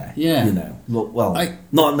creepy way. Yeah. You know,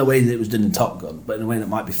 not in the way that it was done in Top Gun, but in a way that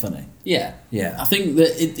might be funny. Yeah. Yeah. I think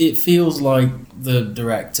that it feels like the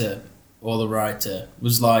director or the writer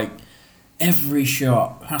was like, every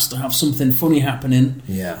shot has to have something funny happening.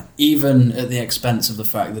 Yeah. Even at the expense of the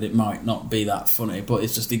fact that it might not be that funny, but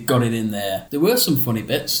it's just they got it in there. There were some funny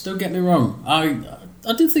bits, don't get me wrong.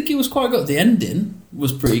 I did think it was quite good. The ending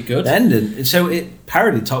was pretty good. The ending, so it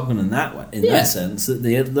parodied Top Gun in that way, that sense. That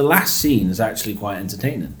the last scene is actually quite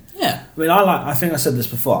entertaining. Yeah, I mean, I think I said this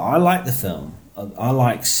before. I like the film. I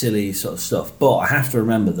like silly sort of stuff, but I have to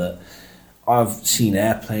remember that I've seen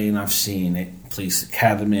Airplane, I've seen Police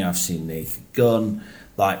Academy, I've seen Naked Gun.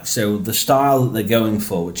 Like, so the style that they're going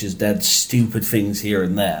for, which is dead stupid things here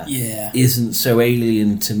and there, isn't so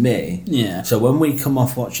alien to me. Yeah. So when we come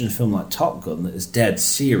off watching a film like Top Gun that is dead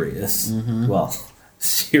serious, well,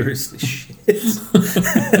 seriously shit.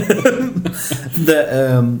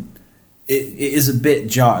 That it is a bit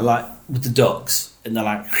jar, like with the ducks, and they're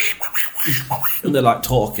like, and they're like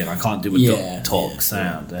talking. I can't do a duck talk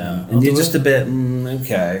sound, and you're just a bit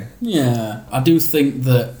okay. Yeah, I do think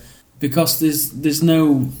that because there's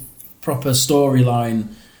no proper storyline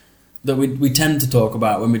that we tend to talk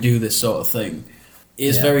about when we do this sort of thing.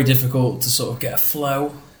 It's very difficult to sort of get a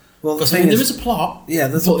flow. Well, the Because thing there is is a plot. Yeah,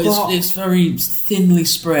 there's but a plot. It's very thinly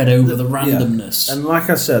spread over the randomness. Yeah. And like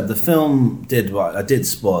I said, the film did what I did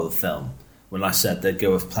spoil the film when I said they'd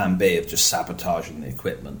go with Plan B of just sabotaging the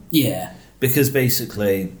equipment. Yeah. Because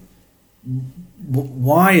basically,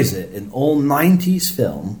 why is it in all 90s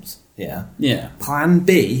films? Yeah. Plan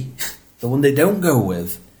B, the one they don't go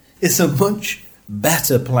with, is a much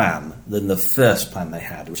better plan than the first plan they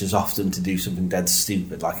had, which is often to do something dead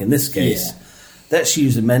stupid. Like in this case, let's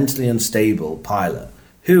use a mentally unstable pilot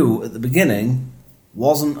who, at the beginning,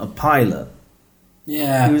 wasn't a pilot.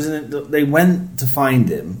 Yeah. He was they went to find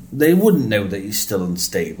him. They wouldn't know that he's still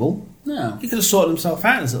unstable. No. He could have sorted himself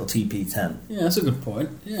out in his little TP-10. Yeah, that's a good point.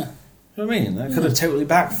 Yeah. You know what I mean? That could have totally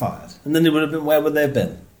backfired. And then they would have been, where would they have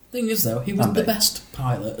been? Thing is, though, he was the best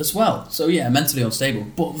pilot as well. So, yeah, mentally unstable,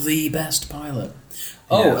 but the best pilot.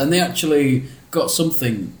 Oh, and they actually got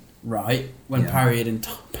something right when parodying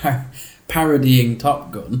Top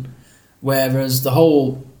Gun, whereas the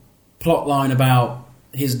whole plot line about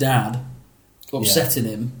his dad upsetting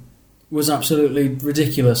him was absolutely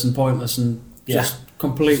ridiculous and pointless and just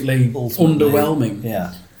completely underwhelming.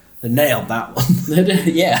 Yeah. They nailed that one.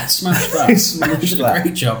 Yeah, smashed that. Smashed they did that. a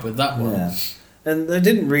great job with that one. Yeah. And they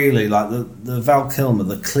didn't really, like, the Val Kilmer,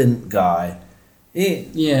 the Clint guy.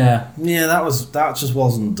 That just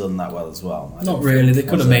wasn't done that well as well. Not really. They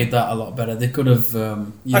could have made that a lot better. They could have.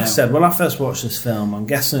 Like I said, when I first watched this film, I'm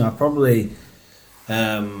guessing I probably.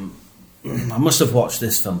 I must have watched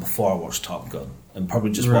this film before I watched Top Gun, and probably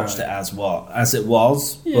just watched it as it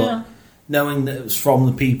was. Yeah. But knowing that it was from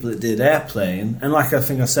the people that did Airplane, and like I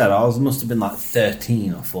think I said, I must have been like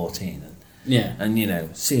 13 or 14. And you know,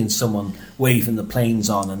 seeing someone waving the planes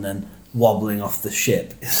on and then wobbling off the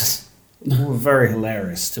ship is very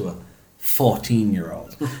hilarious to a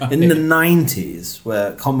 14-year-old. Right. In the 90s,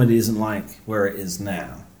 where comedy isn't like where it is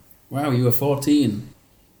now. Wow, you were 14.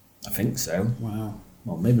 I think so. Wow.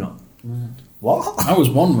 Well, maybe not. Right. What? I was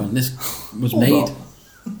one when this was made.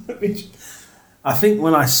 I think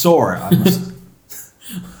when I saw it, I must...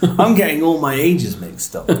 I'm getting all my ages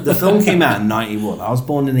mixed up. The film came out in 91. I was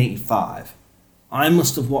born in 85. I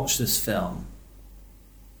must have watched this film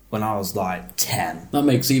when I was like 10. That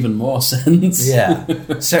makes even more sense. Yeah.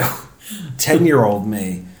 So, 10-year-old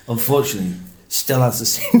me, unfortunately, still has the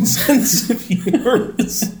same sense of humour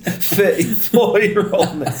as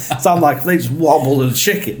 34-year-old me. So I'm like, they just wobble a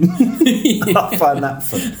chicken. I find that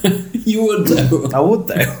funny. You would, though. I would,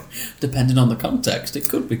 though. Depending on the context, it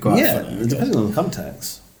could be quite funny. Yeah, depending on the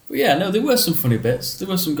context. But yeah, no, there were some funny bits. There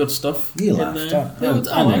was some good stuff. You laughed.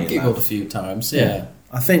 I giggled a few times, yeah.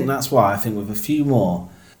 I think that's why I think with a few more...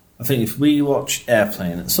 I think if we watch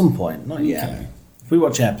Airplane at some point, not yet. If we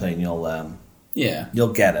watch Airplane, you'll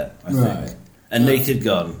get it, I think. And Naked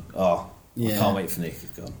Gun. I can't wait for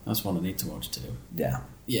Naked Gun. That's one I need to watch too. Yeah.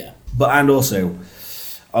 Yeah. And also,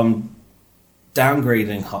 I'm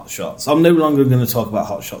downgrading Hot Shots. I'm no longer going to talk about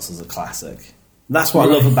Hot Shots as a classic. That's what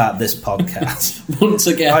I love about this podcast. Once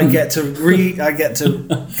again, I get to realign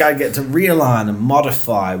and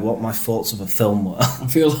modify what my thoughts of a film were. I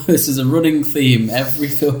feel like this is a running theme. Every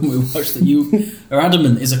film we watch that you are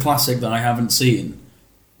adamant is a classic that I haven't seen.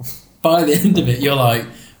 By the end of it, you're like,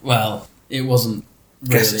 well, it wasn't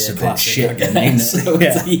really a classic. Shit, again, so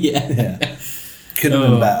yeah. Could have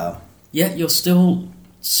been better. Yet you're still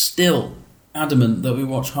adamant that we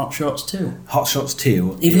watch Hot Shots 2. Hot Shots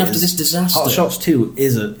 2, even after this disaster. Hot Shots 2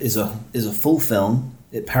 is a full film.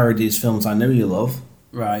 It parodies films I know you love.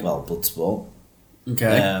 Right. Well, Bloodsport.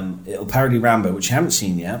 Okay. It'll parody Rambo, which you haven't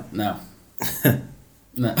seen yet. No.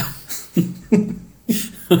 No.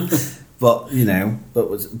 But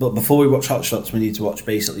before we watch Hot Shots, we need to watch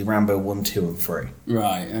basically Rambo 1, 2, and 3.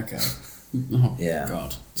 Right. Okay. Oh, yeah.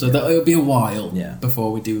 God. So it'll be a while. Yeah.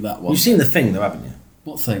 Before we do that one. You've seen The Thing, though, haven't you?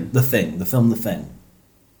 What thing? The Thing. The film The Thing.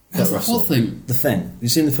 Kurt Russell. What thing? The Thing.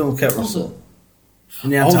 You've seen the film Kurt Russell?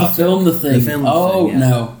 The film The Thing.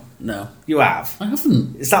 No. You have? I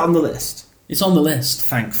haven't. Is that on the list? It's on the list.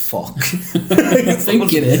 Thank fuck. I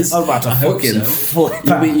think it is. I was about to fucking flip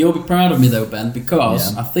out. You'll be proud of me though, Ben,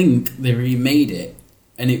 because I think they remade it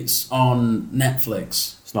and it's on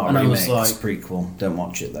Netflix. It's not a remake, it's a prequel. Don't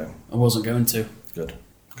watch it though. I wasn't going to. Good.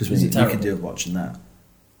 Because we could do with watching that.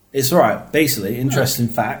 It's alright. Basically, interesting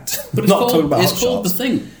fact. But Not talking about it's hot called shots. The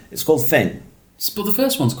Thing. It's called Thing. But the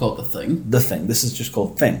first one's called The Thing. The Thing. This is just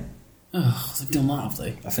called Thing. Oh, they've done that, have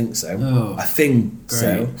they? I think so. Oh, I think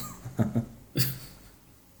so.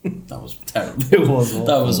 That was terrible. It was awful.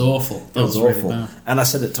 That was awful. That It was really awful. bad. And I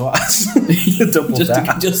said it twice. Double just,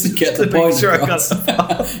 down. just to get the To make point sure I across.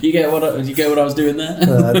 got you get what I was doing there?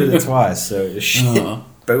 I did it twice, so it was shit Oh.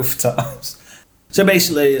 both times. So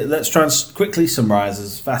basically, let's try and quickly summarise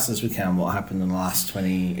as fast as we can what happened in the last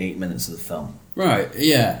 28 minutes of the film. Right,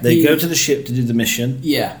 yeah. They go to the ship to do the mission.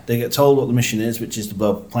 Yeah. They get told what the mission is, which is to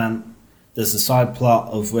blow up a plant. There's a side plot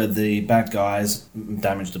of where the bad guys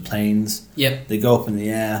damage the planes. Yep. They go up in the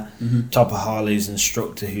air. Topper Harley's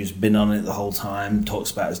instructor, who's been on it the whole time, talks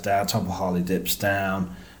about his dad. Topper Harley dips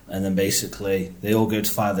down. And then basically, they all go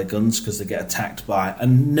to fire their guns because they get attacked by...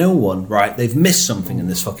 And no one, right, they've missed something in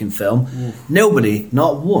this fucking film. Nobody,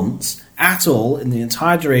 not once, at all, in the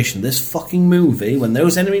entire duration of this fucking movie, when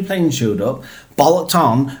those enemy planes showed up, bollocked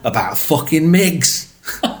on about fucking MiGs.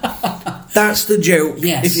 That's the joke.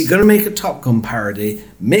 Yes. If you're going to make a Top Gun parody,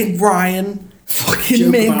 Meg Ryan... Fucking Joke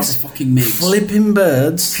about MiGs, the fucking MiGs. flipping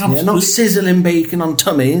birds, Have not fli- sizzling bacon on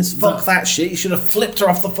tummies. Fuck that shit. You should have flipped her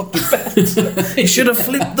off the fucking bed. You should have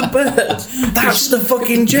flipped the bird. That's the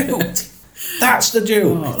fucking joke. That's the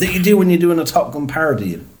joke that you do when you're doing a Top Gun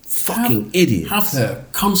parody. You fucking idiot. Have her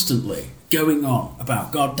constantly going on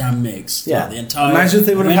about goddamn MiGs. Yeah. Like the entire, Imagine if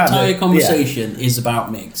they would have had entire it. conversation is about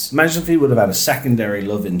MiGs. Imagine if he would have had a secondary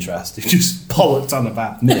love interest who just bollocked on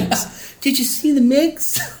about MiGs. Did you see the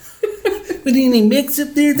MiGs? Were there any MiGs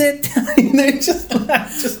up there that time? They're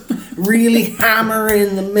just really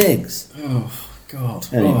hammering the MiGs. Oh, God.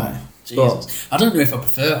 Anyway. Oh, Jesus. I don't know if I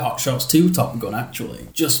prefer Hot Shots to Top Gun, actually.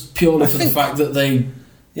 Just purely for the fact that they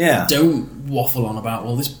don't waffle on about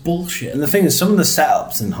all this bullshit. And the thing is, some of the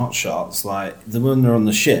setups in Hot Shots, like the one they're on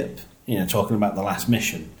the ship, you know, talking about the last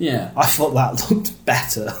mission. Yeah. I thought that looked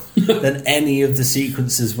better than any of the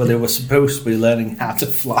sequences where they were supposed to be learning how to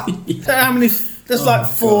fly. How many? There's like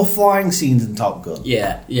 4 flying scenes in Top Gun.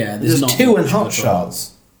 Yeah. There's not 2 in much Hot at all.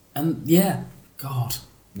 Shots. And, yeah. God.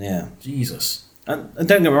 Yeah. Jesus. And don't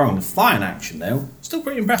get me wrong, the flying action, though, still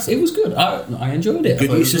pretty impressive. It was good. I enjoyed it. I Good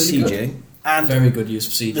thought it use of was really CG. good. And Very good use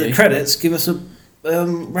of CG. the credits give us a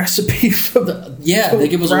recipe for... They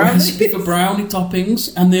give us a brownie. recipe for brownie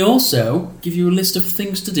toppings, and they also give you a list of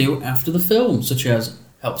things to do after the film, such as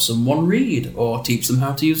help someone read or teach them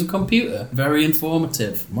how to use a computer. Very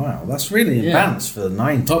informative. Wow, that's really Yeah. advanced for the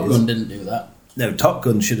 90s. Top Gun didn't do that. No, Top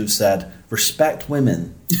Gun should have said, respect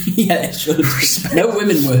women. Yeah, it should have. No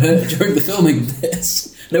women were hurt during the filming of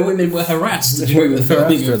this. No women were harassed during the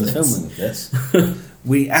filming of this.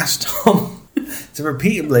 We asked Tom to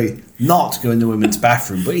repeatedly not go in the women's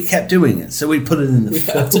bathroom, but he kept doing it, so we put it in the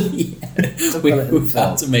film. We've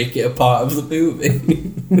had to make it a part of the movie.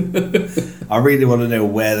 I really want to know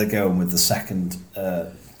where they're going with the second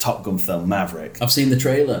Top Gun film, Maverick. I've seen the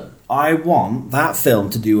trailer. I want that film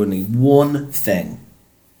to do only one thing.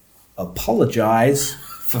 Apologise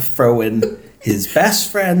for throwing his best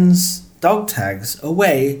friend's dog tags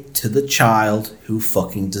away to the child who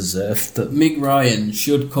fucking deserved them. Meg Ryan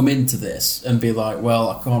should come into this and be like, well,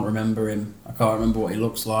 I can't remember him. I can't remember what he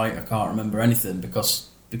looks like. I can't remember anything because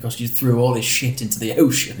you threw all this shit into the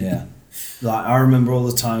ocean. Yeah. Like, I remember all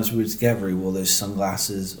the times we were together, he wore those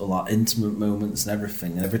sunglasses, all our intimate moments and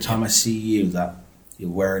everything. And every time I see you, that you're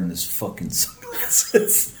wearing those fucking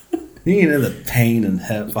sunglasses. You know the pain and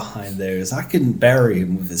hurt behind those. I couldn't bury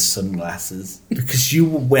him with his sunglasses because you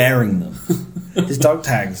were wearing them. His dog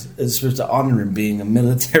tags are supposed to honour him being a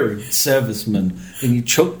military serviceman, and you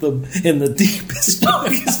chuck them in the deepest,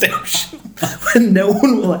 darkest ocean where no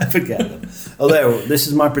one will ever get them. Although, this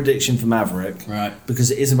is my prediction for Maverick, Right. because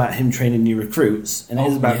it is about him training new recruits, and it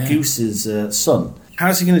is about Goose's son. How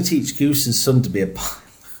is he going to teach Goose's son to be a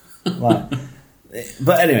pilot?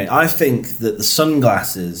 But anyway, I think that the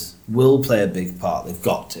sunglasses will play a big part. They've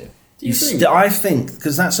got to. Do you think? I think,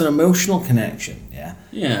 because that's an emotional connection, yeah?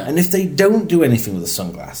 Yeah. And if they don't do anything with the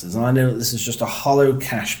sunglasses, and I know that this is just a hollow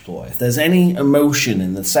cash ploy, if there's any emotion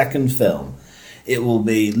in the second film, it will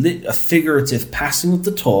be a figurative passing of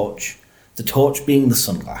the torch being the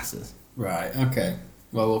sunglasses. Right, okay.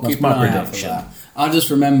 Well, we'll That's keep my an eye out for prediction. that. I just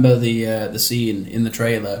remember the scene in the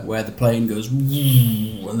trailer where the plane goes and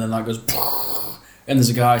then that goes and there's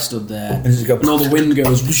a guy stood there and all the wind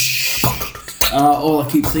goes whoosh. All I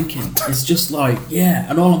keep thinking is just like, yeah,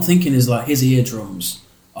 and all I'm thinking is like his eardrums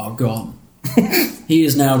are gone. He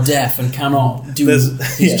is now deaf and cannot do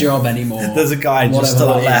his job anymore. There's a guy just to the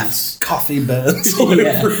whatever that left, is. coffee burns all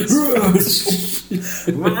over his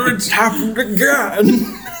It's happened again.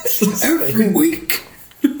 Every week.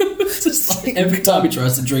 Every time he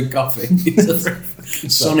tries to drink coffee, it's a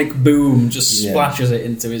sonic boom just splashes it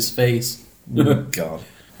into his face. Oh, God.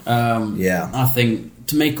 Yeah. I think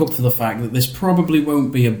to make up for the fact that this probably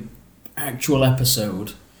won't be an actual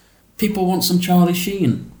episode, people want some Charlie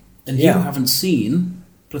Sheen. And you haven't seen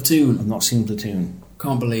Platoon. I've not seen Platoon.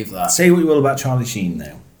 Can't believe that. Say what you will about Charlie Sheen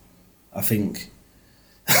now. I think...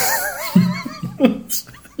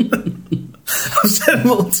 I've said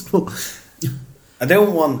multiple... I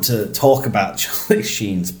don't want to talk about Charlie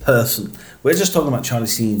Sheen's person. We're just talking about Charlie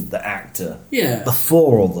Sheen, the actor. Yeah.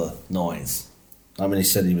 Before all the noise. I mean, he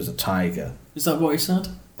said he was a tiger. Is that what he said?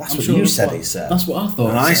 That's what you said he said. That's what I thought.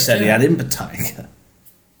 And I said he had Impa Tiger.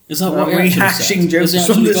 Is that what he actually said? Jokes Has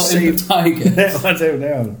he actually got Impa Tiger? No, I don't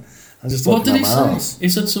know. I just What did he say? Else. He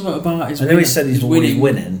said something about his I know he said he's winning.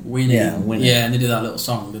 Yeah, winning. Yeah, and they did that little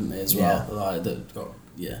song, didn't they, as well? Yeah. Like, that got,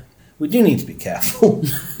 We do need to be careful.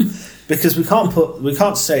 Because we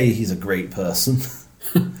can't say he's a great person.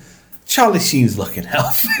 Charlie Sheen's looking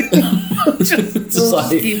healthy.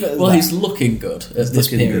 He's looking good at this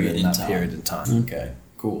period in time. Period in time. Okay,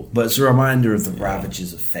 cool. But it's a reminder of the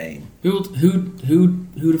ravages of fame. Who'd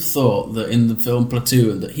have thought that in the film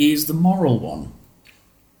Platoon that he's the moral one?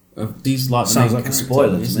 He's like the Sounds main like a character,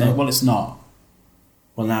 spoiler, isn't doesn't it? it? Well, it's not.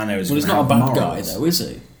 Well, now I know he's Well, he's not a bad guy, though, is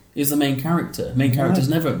he? He's the main character. Main character's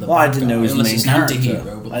never the bad guy. I didn't know he was the main character. Unless he's an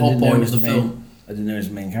anti-hero, but the whole point of the film... I didn't know he was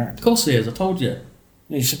the main character. Of course he is, I told you.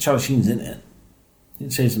 You said Charlie Sheen's in it. You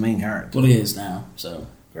didn't say he's the main character. Well, he is now, so...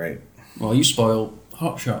 Great. Well, you spoiled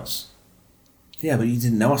Hot Shots. Yeah, but you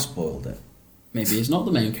didn't know I spoiled it. Maybe he's not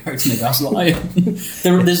the main character, maybe that's lying.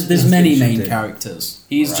 There's many main characters.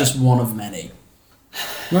 He's just one of many.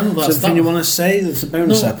 Well, so anything you want to say? It's a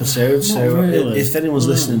bonus episode, so really. If anyone's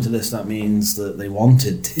listening to this, that means that they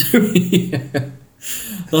wanted to. Yeah.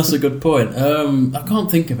 That's a good point. I can't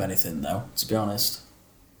think of anything, though, to be honest.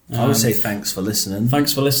 I would say thanks for listening.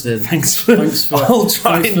 Thanks for listening. Thanks for I'll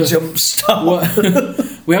try and jump start.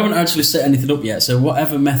 We haven't actually set anything up yet, so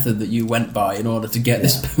whatever method that you went by in order to get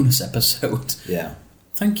this bonus episode,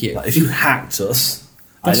 thank you. Like if you hacked us,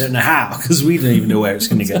 I don't know how, because we don't even know where it's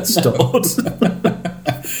going to get stored.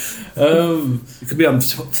 It could be on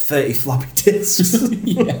 30 floppy disks.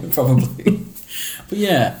 Yeah, probably. But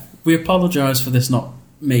yeah, we apologise for this not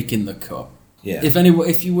making the cut. Yeah.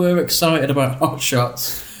 If you were excited about Hot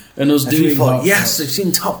Shots and us doing Hot yes, Shots, they've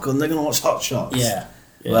seen Top Gun, they're going to watch Hot Shots. Yeah.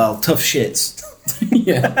 Well, tough shits.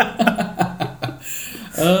 Yeah.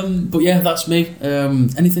 But yeah, that's me.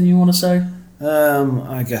 Anything you want to say?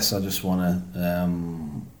 I guess I just want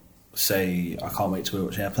to say I can't wait to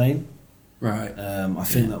watch Airplane. Right. I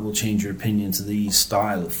think that will change your opinion to these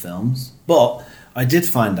style of films. But I did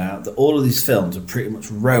find out that all of these films are pretty much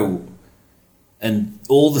wrote, and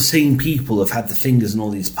all the same people have had the fingers in all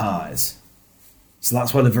these pies. So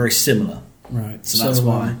that's why they're very similar. Right. So that's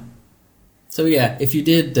why. So yeah, if you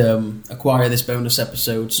did acquire this bonus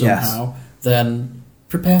episode somehow, then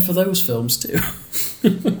prepare for those films too.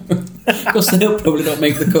 Because they'll probably not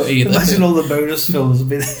make the cut either. Imagine all the bonus films would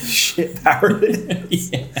be shit parody.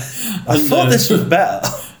 Yeah. I thought this was better.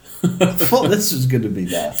 I thought this was going to be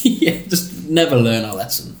better. Yeah, just never learn a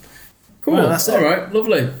lesson. Cool. Well, that's it. All right,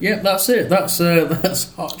 lovely. Yeah, that's it. That's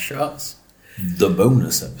Hot Shots. The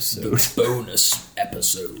bonus episode. Bonus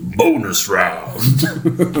episode. Bonus round.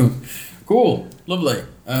 Cool. Lovely.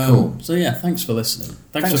 Cool. So yeah, thanks for listening.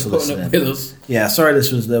 Thanks for putting up with us. Yeah, sorry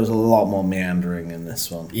there was a lot more meandering in this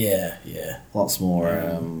one. Yeah. Lots more,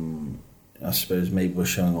 I suppose maybe we're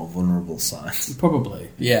showing our vulnerable sides. Probably.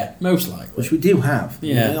 Yeah, most likely. Which we do have.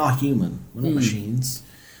 Yeah. We are human. We're not machines.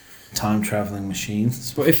 Time-travelling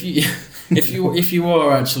machines. But if you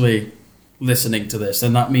are actually listening to this,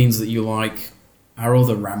 then that means that you like our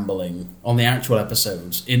other rambling on the actual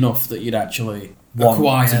episodes enough that you'd actually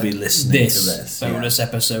acquire to be listening to this bonus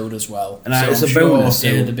episode as well. And so it's I'm a sure bonus.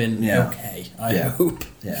 It'd have been okay. I hope.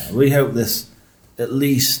 Yeah, we hope this at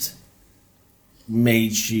least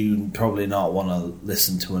made you probably not want to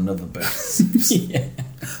listen to another bonus. Yeah.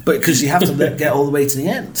 But because you have to get all the way to the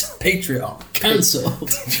end. Patreon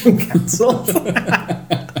cancelled. Cancelled.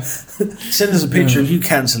 Send us a picture of you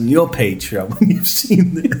cancelling your Patreon when you've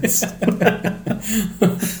seen this.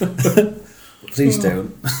 Please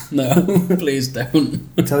don't. No, please don't.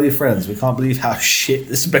 Tell your friends. We can't believe how shit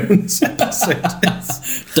this bonus episode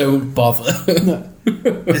is. Don't bother.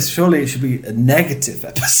 Surely it should be a negative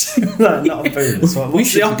episode, not a bonus.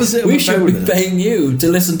 What's the opposite of a bonus? We should be paying you to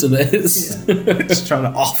listen to this. Yeah. Just trying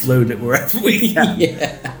to offload it wherever we can.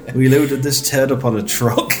 Yeah. We loaded this turd up on a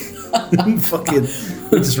truck and fucking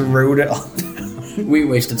just rode it on. We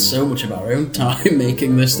wasted so much of our own time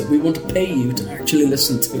making this that we want to pay you to actually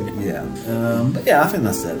listen to it. Yeah. But yeah, I think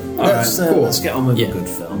that's it. Cool. Let's get on with Yeah. a good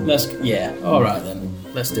film. Alright then.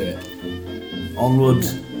 Let's do it. Onward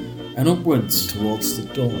And upwards. towards the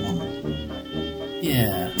dawn.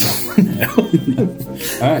 Yeah.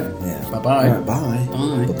 Alright. Yeah. Bye-bye. Right, bye.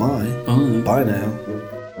 Bye. Bye-bye. Bye. Bye now.